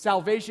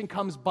 Salvation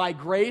comes by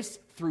grace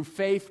through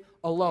faith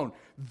alone.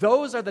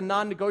 Those are the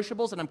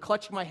non-negotiables, and I'm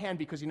clutching my hand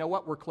because you know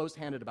what? We're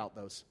closed-handed about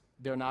those.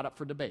 They're not up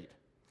for debate.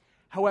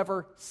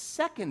 However,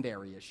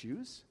 secondary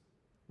issues,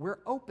 we're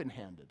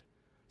open-handed.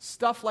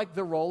 Stuff like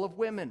the role of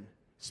women,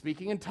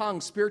 speaking in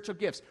tongues, spiritual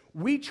gifts.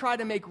 We try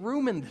to make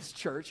room in this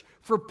church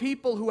for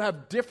people who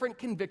have different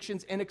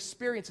convictions and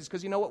experiences,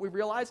 because you know what we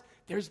realize?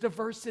 There's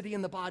diversity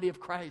in the body of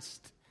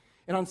Christ.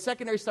 And on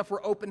secondary stuff,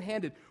 we're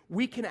open-handed.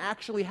 We can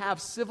actually have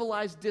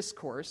civilized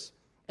discourse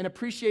and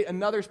appreciate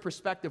another's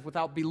perspective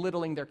without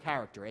belittling their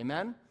character.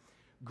 Amen?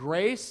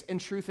 Grace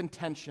and truth and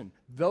tension.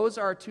 Those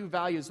are our two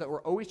values that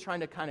we're always trying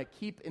to kind of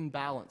keep in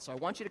balance. So I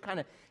want you to kind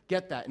of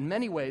get that. In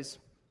many ways,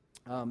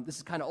 this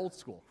is kind of old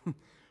school,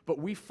 but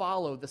we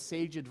follow the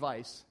sage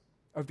advice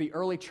of the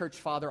early church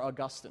father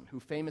Augustine, who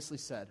famously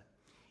said,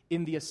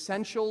 in the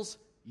essentials,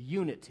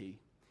 unity.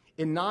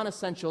 In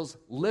non-essentials,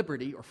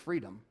 liberty or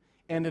freedom.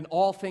 And in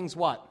all things,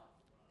 what?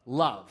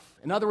 Love.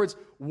 In other words,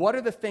 what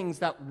are the things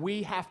that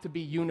we have to be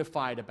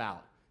unified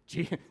about?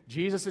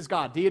 Jesus is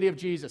God, deity of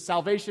Jesus,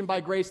 salvation by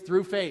grace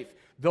through faith.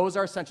 Those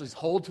are essentials.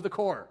 Hold to the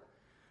core.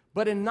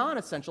 But in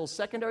non-essentials,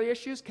 secondary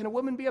issues, can a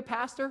woman be a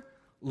pastor?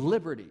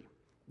 Liberty.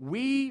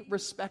 We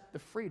respect the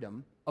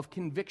freedom of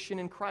conviction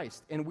in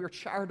Christ, and we're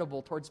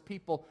charitable towards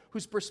people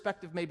whose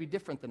perspective may be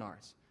different than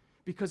ours.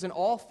 Because in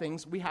all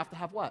things, we have to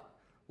have what?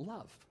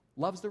 Love.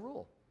 Love's the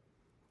rule.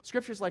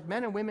 Scripture's like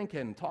men and women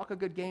can talk a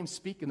good game,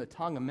 speak in the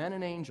tongue of men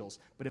and angels,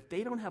 but if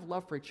they don't have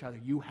love for each other,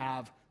 you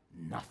have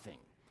nothing.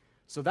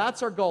 So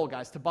that's our goal,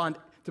 guys, to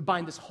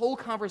bind this whole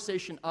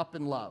conversation up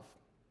in love.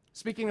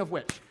 Speaking of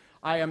which,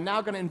 I am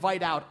now going to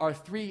invite out our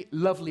three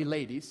lovely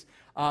ladies,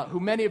 who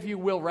many of you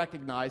will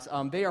recognize.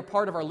 They are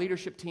part of our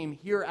leadership team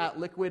here at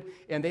Liquid,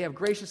 and they have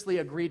graciously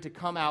agreed to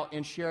come out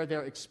and share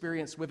their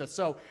experience with us.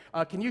 So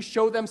can you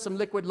show them some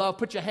Liquid love?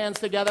 Put your hands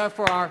together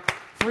for our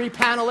three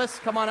panelists.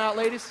 Come on out,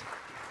 ladies.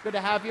 Good to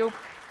have you.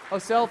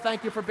 Osil,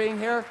 thank you for being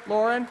here.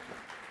 Lauren,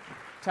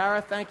 Tara,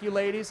 thank you,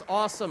 ladies.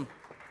 Awesome.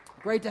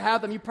 Great to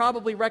have them. You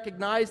probably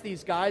recognize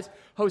these guys.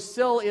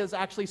 Hosil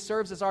actually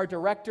serves as our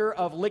director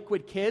of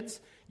Liquid Kids.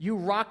 You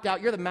rocked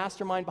out. You're the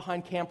mastermind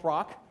behind Camp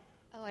Rock.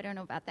 Oh, I don't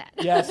know about that.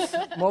 Yes,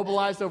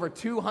 mobilized over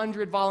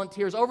 200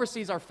 volunteers,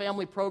 oversees our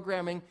family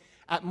programming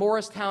at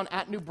Morristown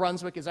at New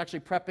Brunswick, is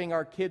actually prepping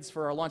our kids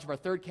for our launch of our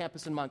third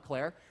campus in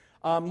Montclair.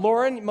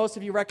 Lauren, most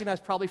of you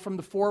recognize probably from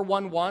the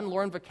 411.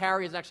 Lauren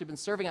Vicari has actually been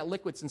serving at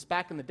Liquid since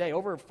back in the day,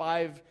 over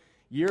 5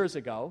 years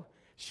ago.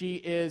 She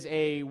is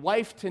a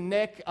wife to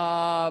Nick,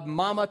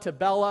 mama to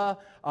Bella.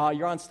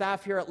 You're on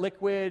staff here at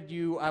Liquid.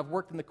 You have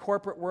worked in the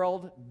corporate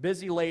world.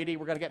 Busy lady.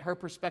 We're going to get her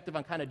perspective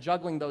on kind of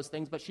juggling those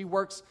things. But she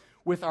works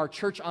with our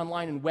church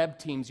online and web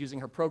teams using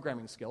her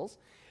programming skills.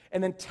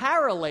 And then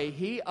Tara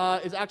Leahy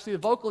is actually the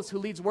vocalist who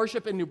leads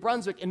worship in New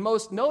Brunswick, and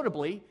most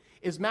notably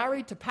is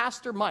married to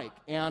Pastor Mike.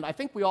 And I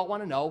think we all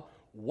want to know,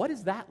 what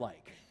is that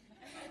like?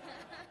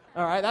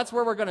 All right, that's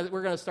where we're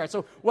gonna start.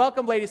 So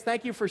welcome, ladies.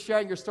 Thank you for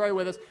sharing your story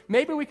with us.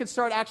 Maybe we could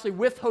start actually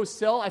with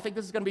Hosil. I think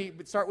this is going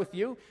to start with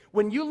you.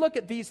 When you look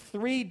at these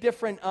three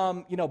different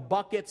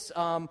buckets,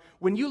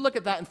 when you look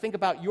at that and think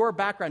about your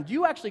background,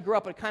 you actually grew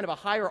up in kind of a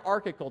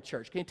hierarchical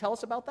church. Can you tell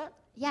us about that?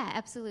 Yeah,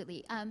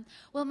 absolutely.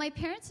 Well, my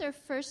parents are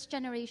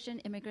first-generation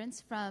immigrants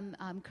from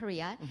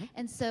Korea,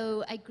 and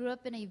so I grew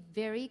up in a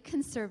very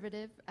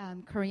conservative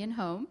Korean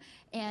home.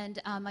 And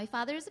my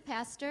father is a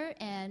pastor,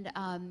 and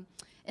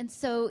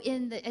so,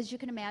 as you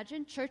can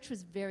imagine, church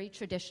was very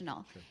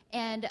traditional. Sure.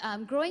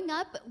 And growing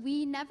up,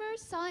 we never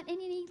saw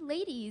any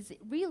ladies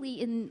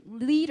really in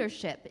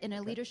leadership, in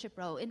a leadership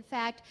role. In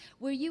fact,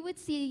 where you would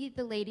see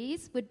the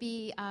ladies would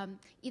be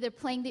either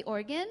playing the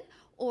organ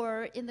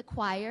or in the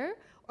choir,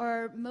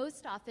 or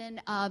most often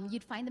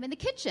you'd find them in the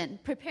kitchen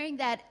preparing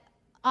that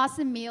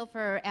awesome meal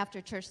for after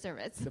church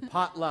service. The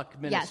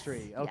potluck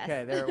ministry. Yes,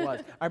 okay, yes. There it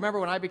was. I remember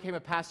when I became a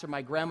pastor,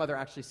 my grandmother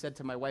actually said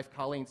to my wife,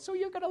 Colleen, so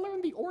you're going to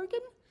learn the organ?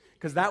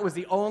 Because that was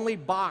the only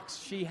box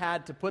she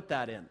had to put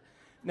that in.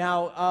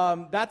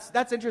 Now,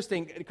 that's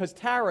interesting, because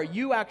Tara,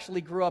 you actually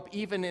grew up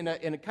even in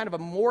a kind of a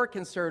more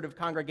conservative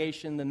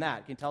congregation than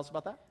that. Can you tell us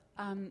about that?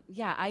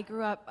 Yeah, I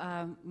grew up,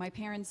 my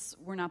parents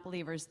were not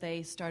believers.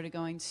 They started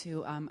going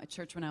to a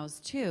church when I was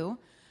 2.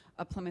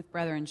 a Plymouth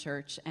Brethren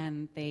church,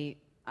 and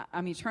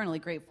I'm eternally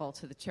grateful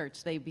to the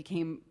church. They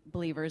became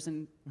believers,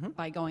 and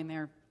by going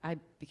there, I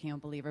became a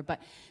believer.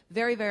 But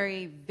very,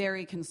 very,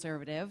 very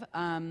conservative.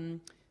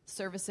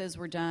 Services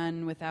were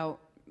done without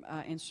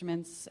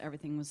instruments.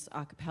 Everything was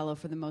a cappella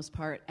for the most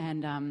part,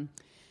 and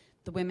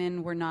the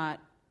women were not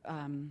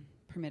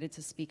permitted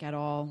to speak at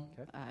all.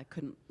 Okay.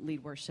 Couldn't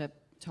lead worship,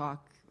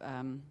 talk.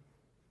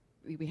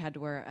 We had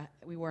to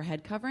we wore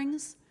head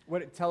coverings.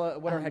 What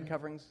are head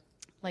coverings?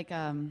 Like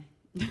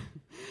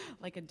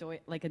like a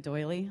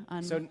doily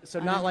on. So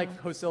not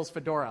like Hosil's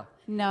fedora.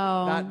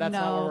 No, that's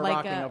not what we're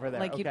rocking over there.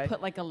 Like you'd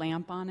put like a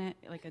lamp on it,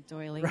 like a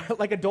doily.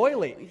 Like a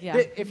doily. Yeah.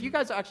 If you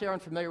guys actually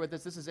aren't familiar with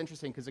this is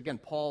interesting because again,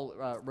 Paul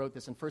wrote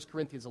this in 1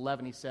 Corinthians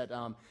 11. He said,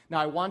 "Now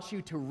I want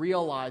you to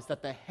realize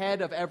that the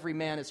head of every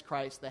man is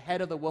Christ, the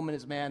head of the woman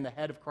is man, the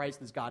head of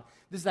Christ is God."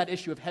 This is that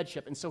issue of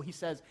headship, and so he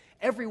says,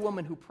 every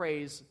woman who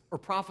prays or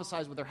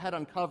prophesies with her head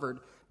uncovered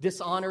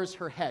dishonors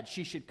her head.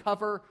 She should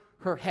cover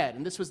her head.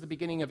 And this was the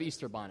beginning of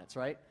Easter bonnets,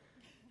 right?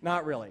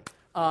 Not really.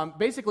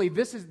 Basically,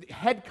 this is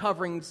head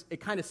coverings.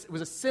 It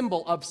was a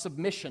symbol of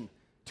submission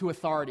to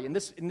authority. And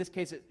in this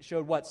case, it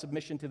showed what?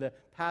 Submission to the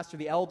pastor,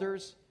 the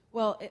elders?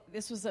 Well,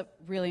 this was a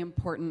really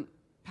important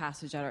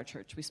passage at our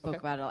church. We spoke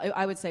about it.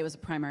 I would say it was a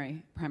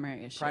primary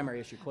issue. Primary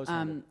issue,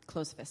 close-fisted.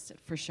 Close-fisted,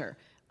 for sure.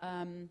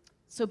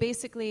 So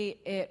basically,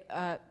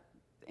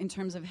 in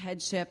terms of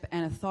headship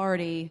and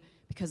authority,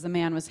 because the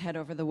man was head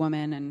over the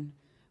woman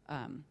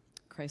and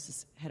Christ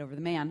is head over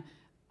the man,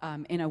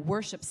 in a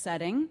worship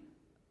setting,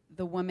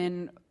 the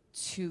woman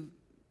to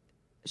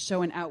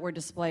show an outward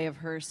display of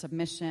her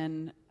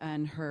submission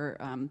and her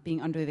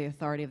being under the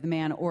authority of the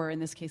man, or in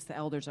this case, the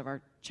elders of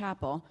our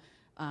chapel,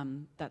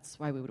 that's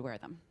why we would wear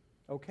them.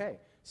 Okay.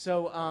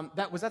 So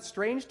was that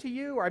strange to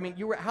you? Or I mean,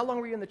 how long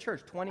were you in the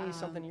church?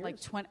 20-something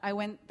years? I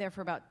went there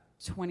for about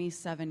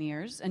 27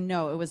 years, and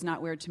no, it was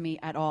not weird to me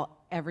at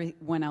all.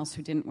 Everyone else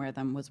who didn't wear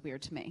them was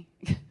weird to me.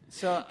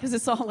 So, because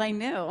it's all I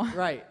knew.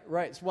 Right.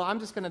 So, well, I'm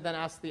just going to then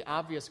ask the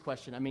obvious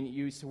question. I mean,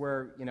 you used to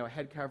wear, a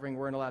head covering,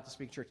 weren't allowed to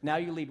speak church. Now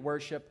you lead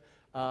worship.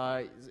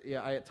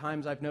 At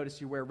times I've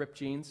noticed you wear ripped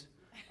jeans.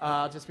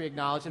 Just be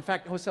acknowledged. In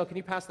fact, Hosil, can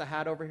you pass the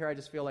hat over here? I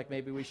just feel like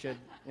maybe we should,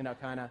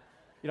 kind of,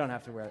 you don't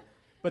have to wear it.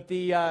 But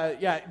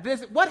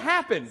what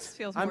happened?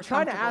 I'm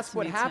trying to ask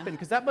what happened,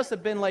 because that must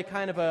have been like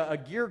kind of a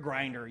gear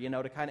grinder,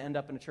 to kind of end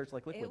up in a church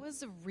like Liquid. It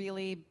was a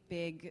really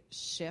big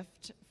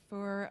shift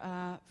for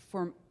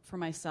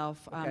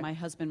myself. Okay. My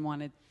husband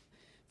wanted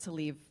to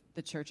leave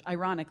the church.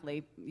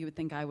 Ironically, you would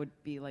think I would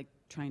be like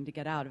trying to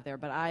get out of there,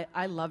 but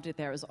I loved it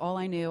there. It was all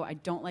I knew. I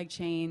don't like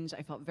change.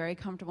 I felt very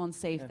comfortable and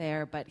safe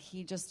there, but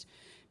he just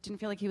didn't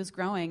feel like he was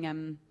growing,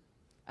 and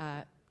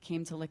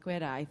came to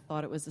Liquid. I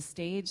thought it was a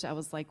stage. I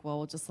was like, well,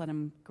 we'll just let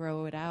him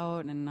grow it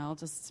out, and I'll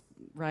just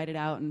ride it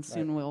out, and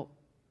soon we'll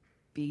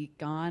be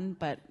gone.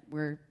 But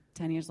we're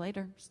 10 years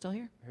later, still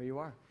here. Here you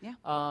are. Yeah.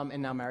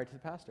 And now married to the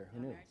pastor.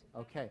 Who knew?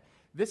 Okay.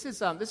 This is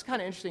kind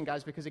of interesting,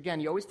 guys, because again,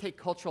 you always take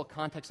cultural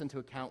context into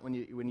account when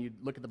you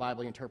look at the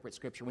Bible, you interpret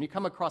Scripture. When you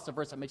come across a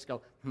verse that makes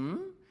you go,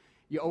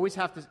 you always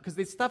have to, because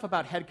this stuff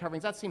about head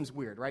coverings, that seems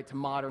weird, right, to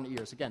modern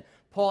ears. Again,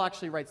 Paul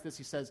actually writes this.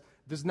 He says,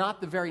 "Does not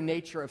the very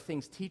nature of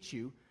things teach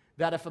you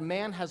that if a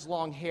man has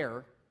long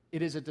hair,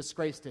 it is a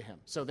disgrace to him?"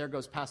 So there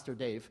goes Pastor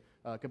Dave.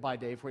 Goodbye,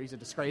 Dave, where he's a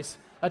disgrace.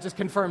 That just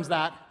confirms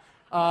that.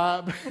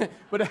 But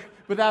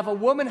if a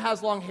woman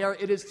has long hair,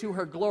 it is to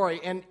her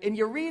glory. And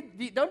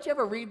you don't you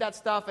ever read that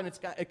stuff, and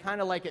it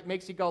kind of like, it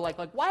makes you go like,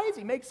 why does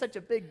he make such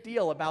a big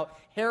deal about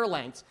hair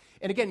lengths?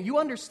 And again, you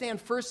understand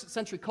first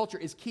century culture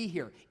is key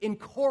here. In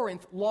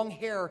Corinth, long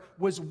hair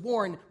was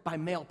worn by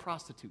male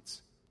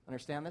prostitutes.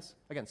 Understand this?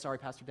 Again, sorry,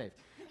 Pastor Dave.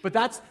 But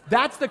that's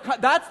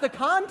the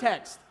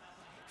context.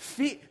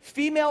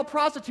 Female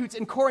prostitutes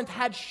in Corinth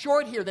had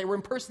short hair. They were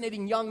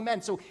impersonating young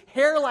men. So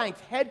hair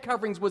length, head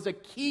coverings was a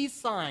key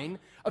sign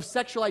of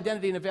sexual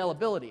identity and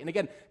availability. And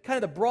again, kind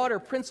of the broader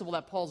principle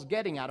that Paul's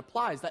getting at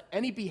applies, that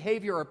any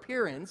behavior or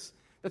appearance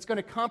that's going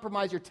to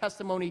compromise your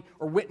testimony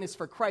or witness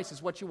for Christ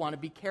is what you want to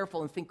be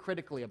careful and think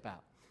critically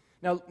about.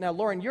 Now,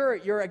 Lauren,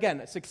 you're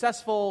again, a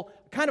successful,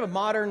 kind of a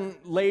modern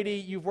lady.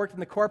 You've worked in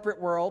the corporate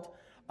world.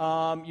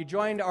 You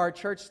joined our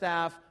church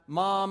staff,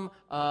 mom,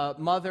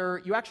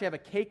 mother. You actually have a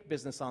cake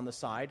business on the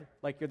side,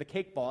 like you're the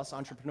cake boss,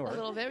 entrepreneur. A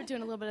little bit. We're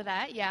doing a little bit of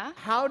that, yeah.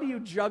 How do you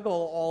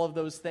juggle all of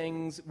those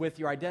things with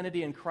your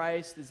identity in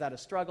Christ? Is that a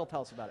struggle?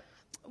 Tell us about it.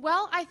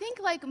 Well, I think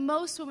like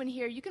most women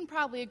here, you can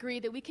probably agree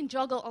that we can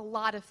juggle a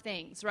lot of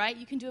things, right?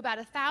 You can do about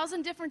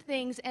 1,000 different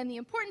things, and the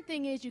important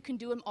thing is you can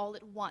do them all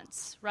at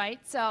once, right?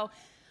 So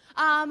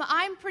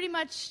I'm pretty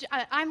much,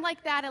 I'm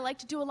like that. I like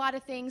to do a lot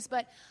of things,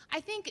 but I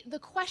think the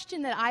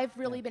question that I've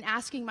really been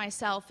asking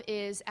myself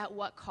is, at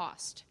what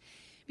cost?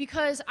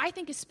 Because I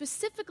think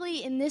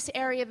specifically in this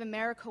area of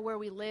America where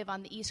we live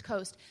on the East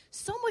Coast,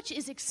 so much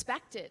is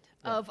expected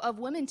of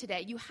women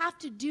today. You have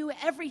to do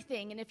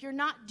everything, and if you're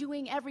not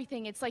doing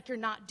everything, it's like you're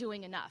not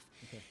doing enough.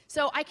 Okay.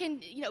 So I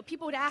can,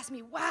 people would ask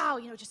me, wow,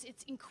 just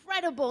it's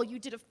incredible. You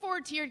did a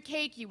 4-tiered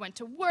cake, you went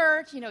to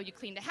work, you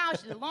cleaned the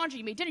house, you did the laundry,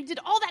 you made dinner, you did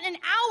all that in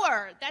an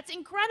hour. That's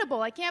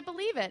incredible. I can't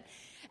believe it.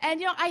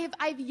 And,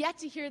 I've yet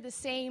to hear the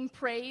same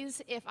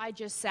praise if I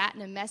just sat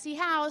in a messy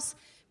house,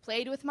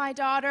 played with my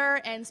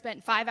daughter, and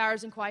spent 5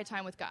 hours in quiet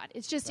time with God.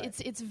 It's just,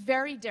 it's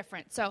very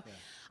different. So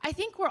I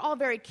think we're all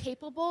very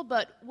capable,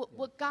 but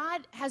what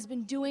God has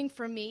been doing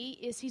for me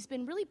is he's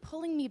been really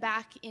pulling me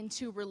back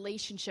into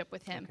relationship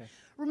with him,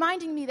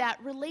 reminding me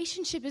that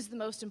relationship is the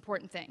most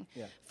important thing.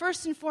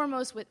 First and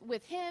foremost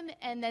with him,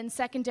 and then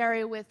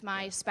secondary with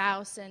my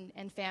spouse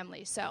and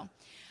family. So,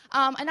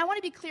 and I want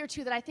to be clear,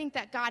 too, that I think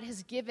that God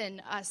has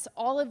given us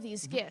all of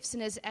these gifts.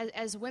 And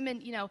as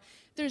women,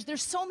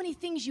 there's so many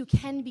things you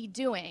can be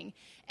doing.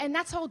 And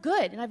that's all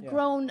good. And I've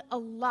grown a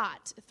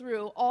lot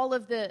through all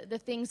of the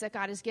things that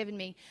God has given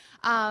me.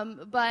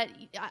 But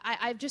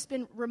I've just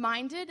been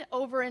reminded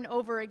over and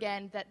over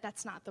again that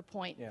that's not the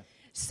point.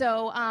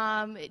 So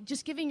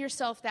just giving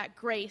yourself that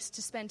grace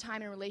to spend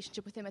time in a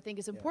relationship with him, I think,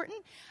 is important.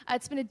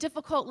 It's been a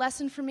difficult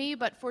lesson for me,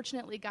 but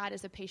fortunately, God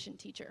is a patient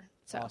teacher.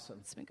 So awesome.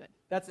 It's been good.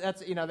 That's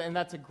and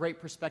that's a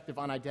great perspective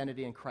on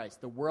identity in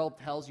Christ. The world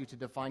tells you to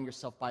define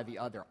yourself by the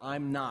other.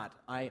 I'm not.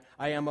 I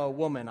am a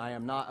woman. I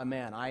am not a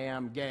man. I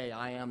am gay.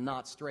 I am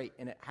not straight.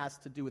 And it has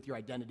to do with your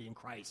identity in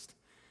Christ.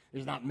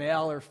 There's not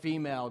male or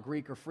female,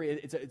 Greek or free.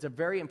 It's a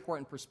very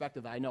important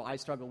perspective that I know I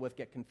struggle with,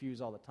 get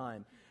confused all the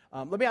time.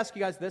 Let me ask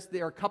you guys this.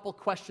 There are a couple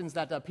questions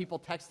that people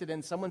texted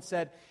in. Someone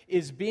said,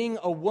 is being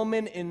a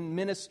woman in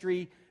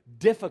ministry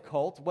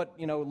difficult? What,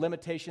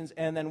 limitations?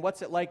 And then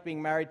what's it like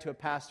being married to a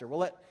pastor? We'll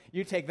let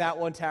you take that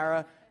one,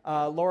 Tara.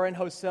 Lauren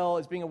Hosel,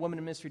 is being a woman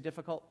in ministry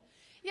difficult?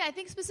 Yeah, I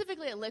think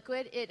specifically at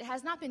Liquid, it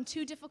has not been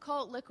too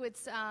difficult.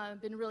 Liquid's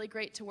been really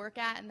great to work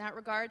at in that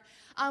regard.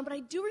 But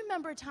I do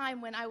remember a time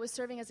when I was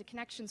serving as a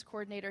connections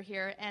coordinator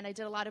here, and I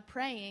did a lot of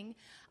praying,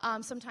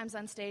 sometimes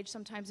on stage,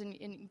 sometimes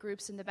in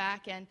groups in the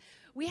back. And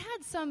we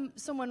had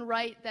someone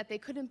write that they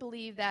couldn't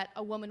believe that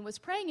a woman was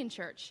praying in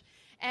church.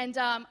 And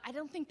I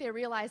don't think they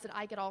realized that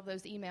I get all of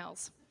those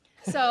emails.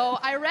 So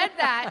I read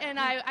that, and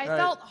I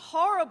felt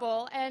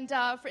horrible, and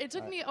it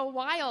took me a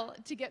while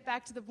to get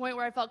back to the point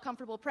where I felt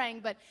comfortable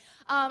praying. But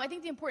I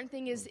think the important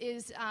thing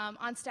is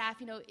on staff,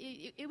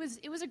 it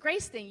was a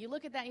grace thing. You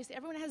look at that, and you say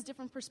everyone has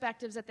different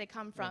perspectives that they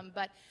come from.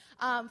 But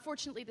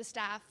fortunately, the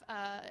staff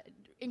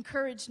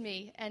encouraged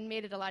me and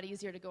made it a lot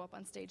easier to go up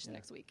on stage the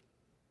next week.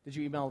 Did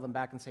you email them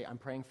back and say, I'm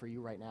praying for you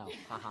right now?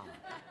 Haha.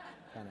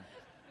 Kind of.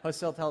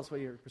 Hosel, tell us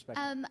what your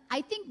perspective is. I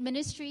think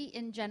ministry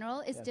in general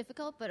is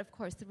difficult, but of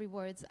course the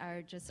rewards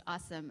are just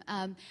awesome.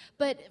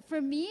 But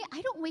for me, I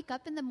don't wake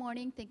up in the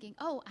morning thinking,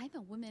 oh, I'm a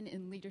woman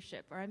in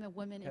leadership or I'm a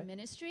woman in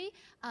ministry.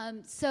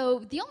 So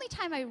the only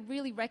time I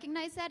really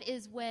recognize that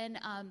is when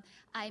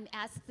I'm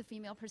asked the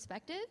female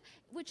perspective,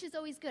 which is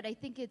always good. I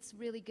think it's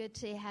really good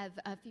to have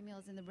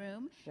females in the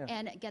room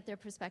and get their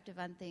perspective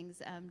on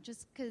things.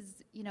 Just because,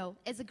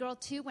 as a girl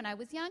too, when I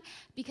was young,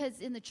 because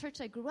in the church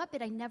I grew up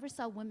in, I never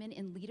saw women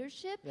in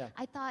leadership.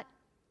 I thought,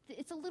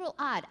 it's a little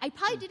odd. I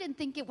probably didn't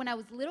think it when I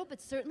was little, but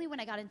certainly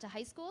when I got into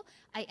high school,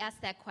 I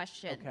asked that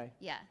question. Okay.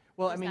 Yeah.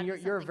 Well, I mean,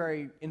 you're a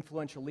very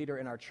influential leader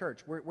in our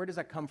church. Where does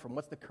that come from?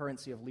 What's the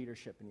currency of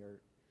leadership in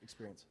your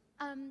experience?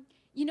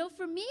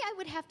 For me, I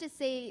would have to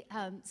say,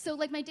 so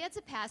like my dad's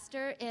a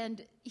pastor,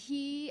 and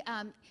he's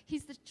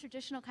the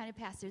traditional kind of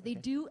pastor. They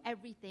do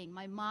everything.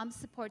 My mom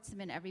supports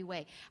him in every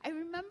way. I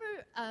remember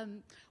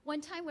one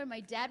time where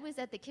my dad was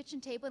at the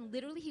kitchen table, and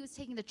literally he was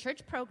taking the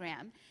church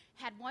program,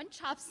 had one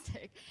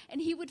chopstick,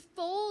 and he would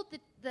fold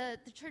the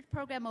church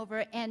program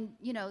over and,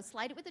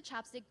 slide it with a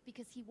chopstick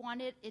because he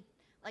wanted it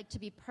to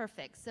be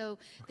perfect. So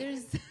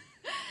there's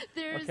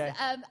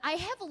I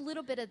have a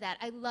little bit of that.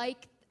 I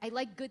like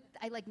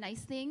nice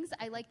things.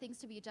 I like things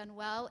to be done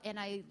well, and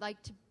I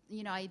like to,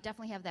 I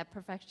definitely have that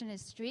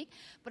perfectionist streak.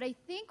 But I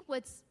think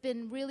what's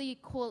been really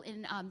cool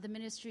in the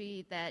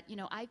ministry that,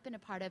 I've been a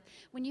part of,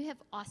 when you have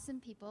awesome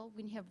people,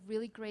 when you have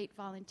really great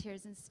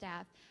volunteers and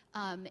staff,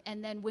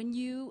 and then when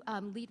you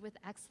lead with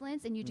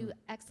excellence and you do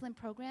excellent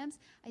programs,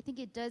 I think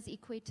it does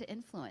equate to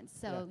influence.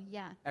 So,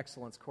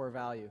 Excellence, core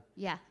value.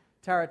 Yeah.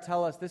 Tara,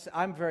 tell us this.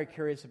 I'm very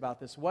curious about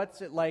this.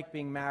 What's it like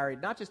being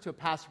married, not just to a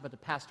pastor, but to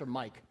Pastor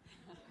Mike?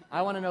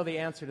 I want to know the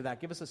answer to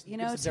that. Give us a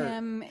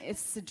Tim,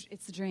 it's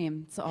a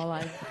dream. It's all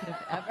I could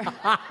have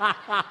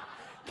ever.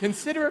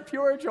 Consider it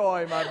pure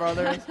joy, my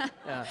brothers.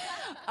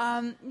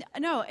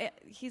 No,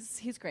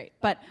 he's great.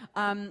 But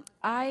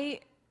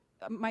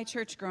my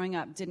church growing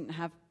up didn't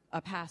have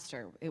a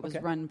pastor. It was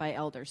run by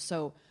elders.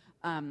 So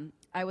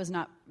I was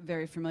not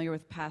very familiar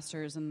with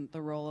pastors and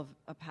the role of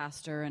a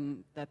pastor,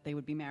 and that they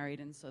would be married,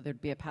 and so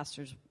there'd be a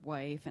pastor's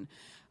wife. And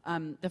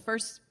the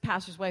first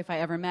pastor's wife I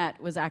ever met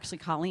was actually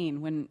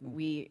Colleen when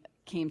we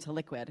came to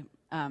Liquid.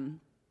 And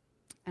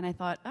I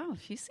thought, oh,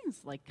 she seems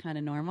like kind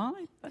of normal.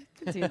 I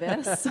could do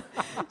this.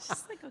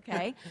 She's like,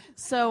 okay.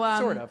 So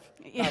sort of.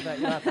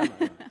 Yeah.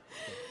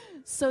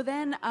 So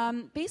then,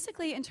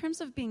 basically, in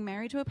terms of being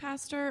married to a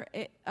pastor,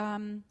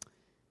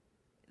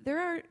 there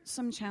are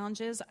some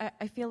challenges.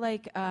 I feel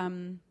like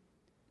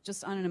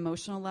just on an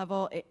emotional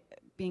level,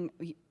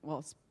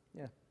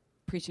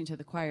 preaching to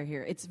the choir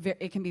here,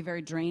 it can be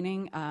very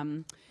draining.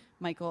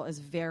 Michael is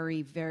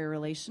very, very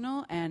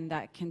relational, and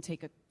that can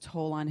take a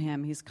toll on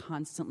him. He's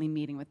constantly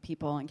meeting with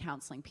people and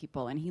counseling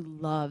people, and he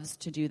loves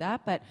to do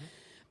that. But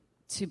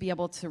to be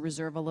able to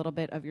reserve a little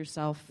bit of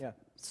yourself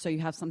so you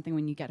have something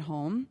when you get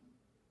home,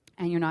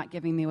 and you're not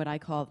giving me what I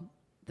call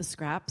the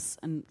scraps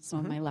and some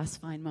of my less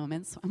fine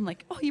moments. I'm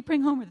like, oh, you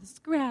bring home with the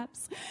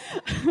scraps.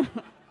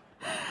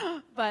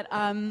 But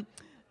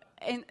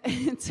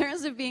in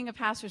terms of being a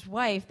pastor's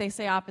wife, they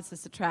say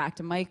opposites attract.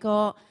 And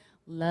Michael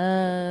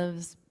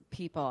loves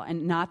people.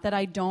 And not that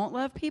I don't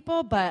love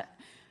people, but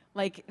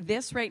like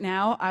this right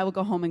now, I will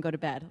go home and go to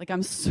bed. Like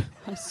I'm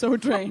so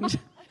drained.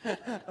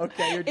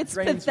 Okay, it's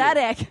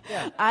pathetic.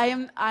 Yeah.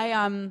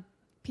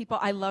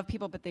 I love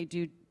people, but they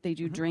do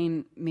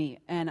drain me.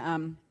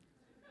 And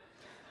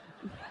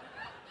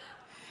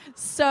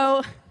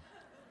so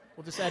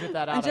we'll just edit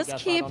that out. I'm just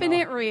keeping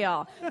it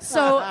real.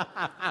 So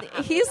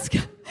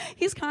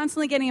he's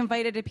constantly getting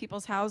invited to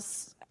people's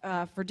house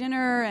for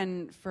dinner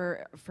and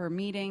for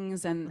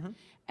meetings, and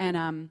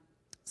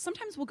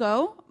sometimes we'll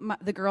go.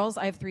 The girls,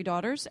 I have 3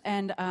 daughters,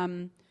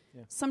 and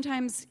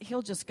sometimes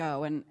he'll just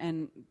go,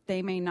 and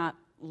they may not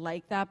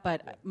like that,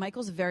 but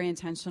Michael's very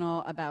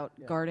intentional about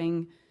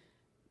guarding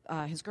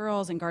his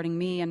girls and guarding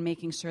me and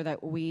making sure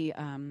that we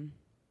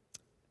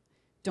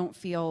don't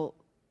feel...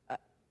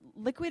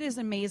 Liquid is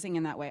amazing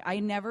in that way. I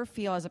never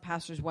feel as a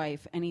pastor's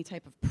wife any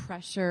type of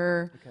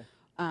pressure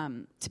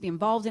to be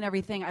involved in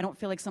everything. I don't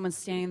feel like someone's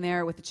standing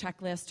there with a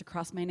checklist to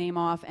cross my name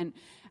off. And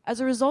as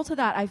a result of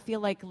that, I feel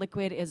like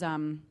Liquid is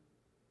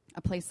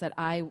a place that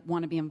I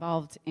want to be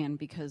involved in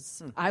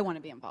because I want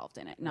to be involved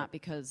in it, not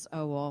because,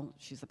 oh, well,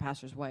 she's the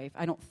pastor's wife.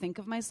 I don't think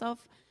of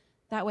myself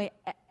that way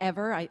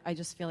ever. I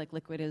just feel like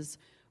Liquid is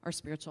our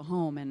spiritual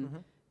home,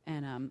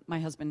 and my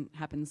husband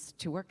happens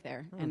to work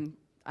there, and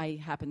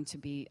I happen to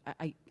be,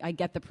 I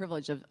get the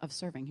privilege of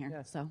serving here.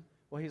 Yes. So.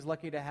 Well, he's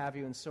lucky to have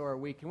you, and so are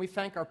we. Can we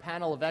thank our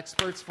panel of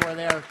experts for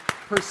their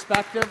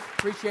perspective?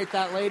 Appreciate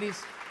that,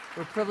 ladies.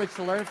 We're privileged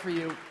to learn from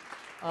you.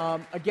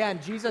 Again,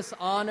 Jesus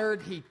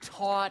honored, he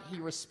taught, he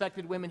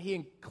respected women. He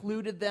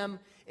included them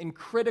in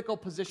critical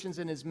positions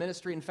in his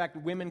ministry. In fact,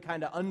 women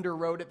kind of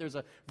underwrote it. There's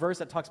a verse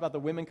that talks about the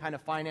women kind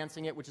of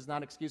financing it, which is not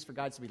an excuse for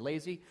guys to be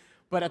lazy.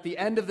 But at the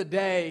end of the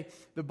day,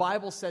 the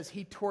Bible says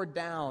he tore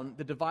down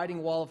the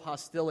dividing wall of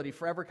hostility,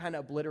 forever kind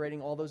of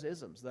obliterating all those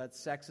isms. That's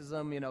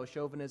sexism,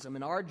 chauvinism.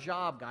 And our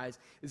job, guys,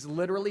 is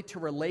literally to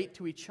relate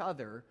to each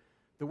other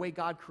the way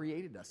God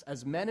created us,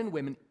 as men and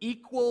women,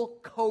 equal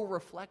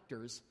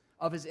co-reflectors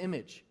of his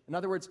image. In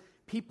other words,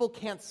 people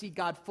can't see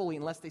God fully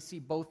unless they see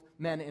both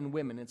men and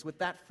women. It's with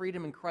that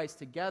freedom in Christ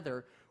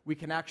together we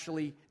can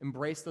actually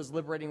embrace those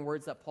liberating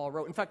words that Paul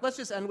wrote. In fact, let's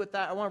just end with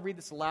that. I want to read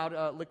this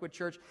aloud, Liquid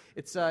Church.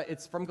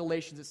 It's from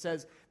Galatians. It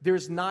says,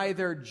 "There's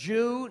neither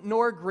Jew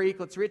nor Greek,"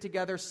 let's read it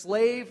together,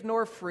 "slave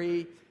nor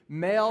free,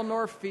 male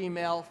nor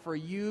female, for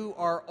you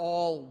are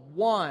all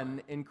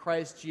one in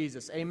Christ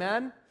Jesus."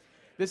 Amen?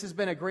 This has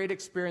been a great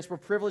experience. We're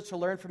privileged to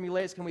learn from you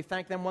ladies. Can we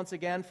thank them once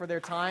again for their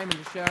time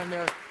and sharing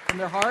from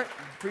their heart?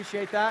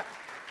 Appreciate that.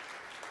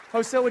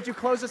 Jose, would you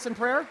close us in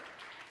prayer?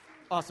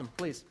 Awesome,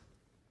 please.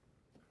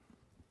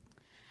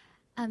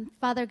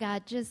 Father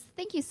God, just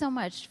thank you so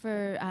much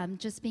for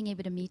just being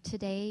able to meet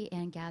today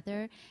and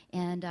gather.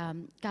 And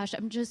gosh,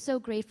 I'm just so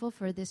grateful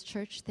for this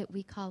church that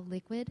we call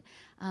Liquid.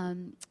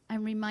 I'm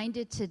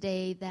reminded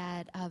today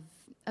that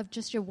of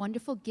just your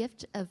wonderful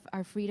gift of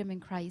our freedom in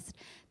Christ,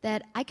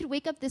 that I could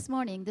wake up this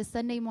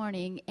Sunday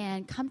morning,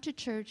 and come to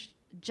church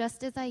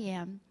just as I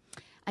am.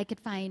 I could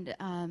find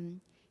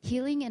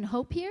healing and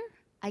hope here.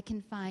 I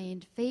can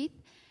find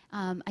faith.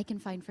 I can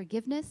find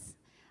forgiveness.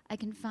 I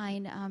can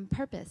find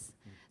purpose.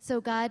 So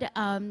God,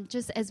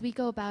 just as we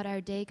go about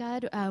our day,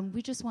 God,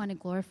 we just want to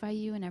glorify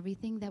you in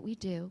everything that we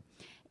do.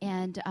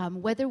 And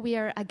whether we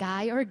are a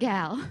guy or a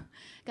gal,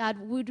 God,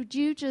 would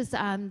you just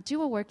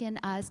do a work in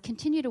us,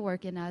 continue to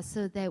work in us,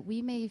 so that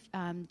we may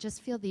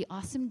just feel the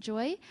awesome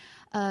joy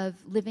of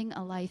living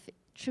a life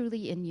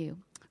truly in you.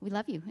 We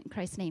love you. In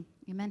Christ's name,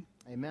 amen.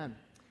 Amen.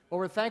 Well,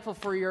 we're thankful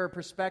for your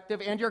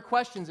perspective and your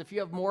questions. If you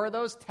have more of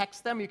those,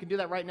 text them. You can do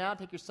that right now.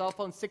 Take your cell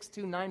phone,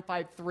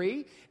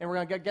 62953, and we're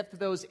going to get to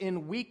those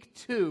in week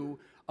 2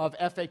 of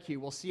FAQ.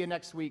 We'll see you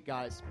next week,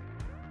 guys.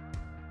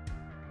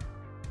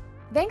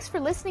 Thanks for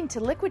listening to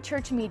Liquid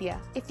Church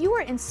Media. If you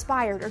were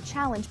inspired or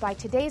challenged by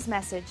today's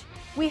message,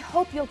 we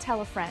hope you'll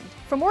tell a friend.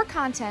 For more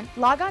content,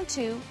 log on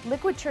to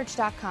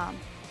liquidchurch.com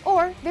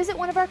or visit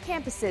one of our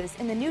campuses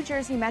in the New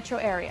Jersey metro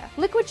area.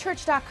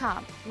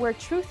 liquidchurch.com, where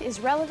truth is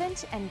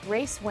relevant and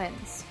grace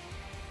wins.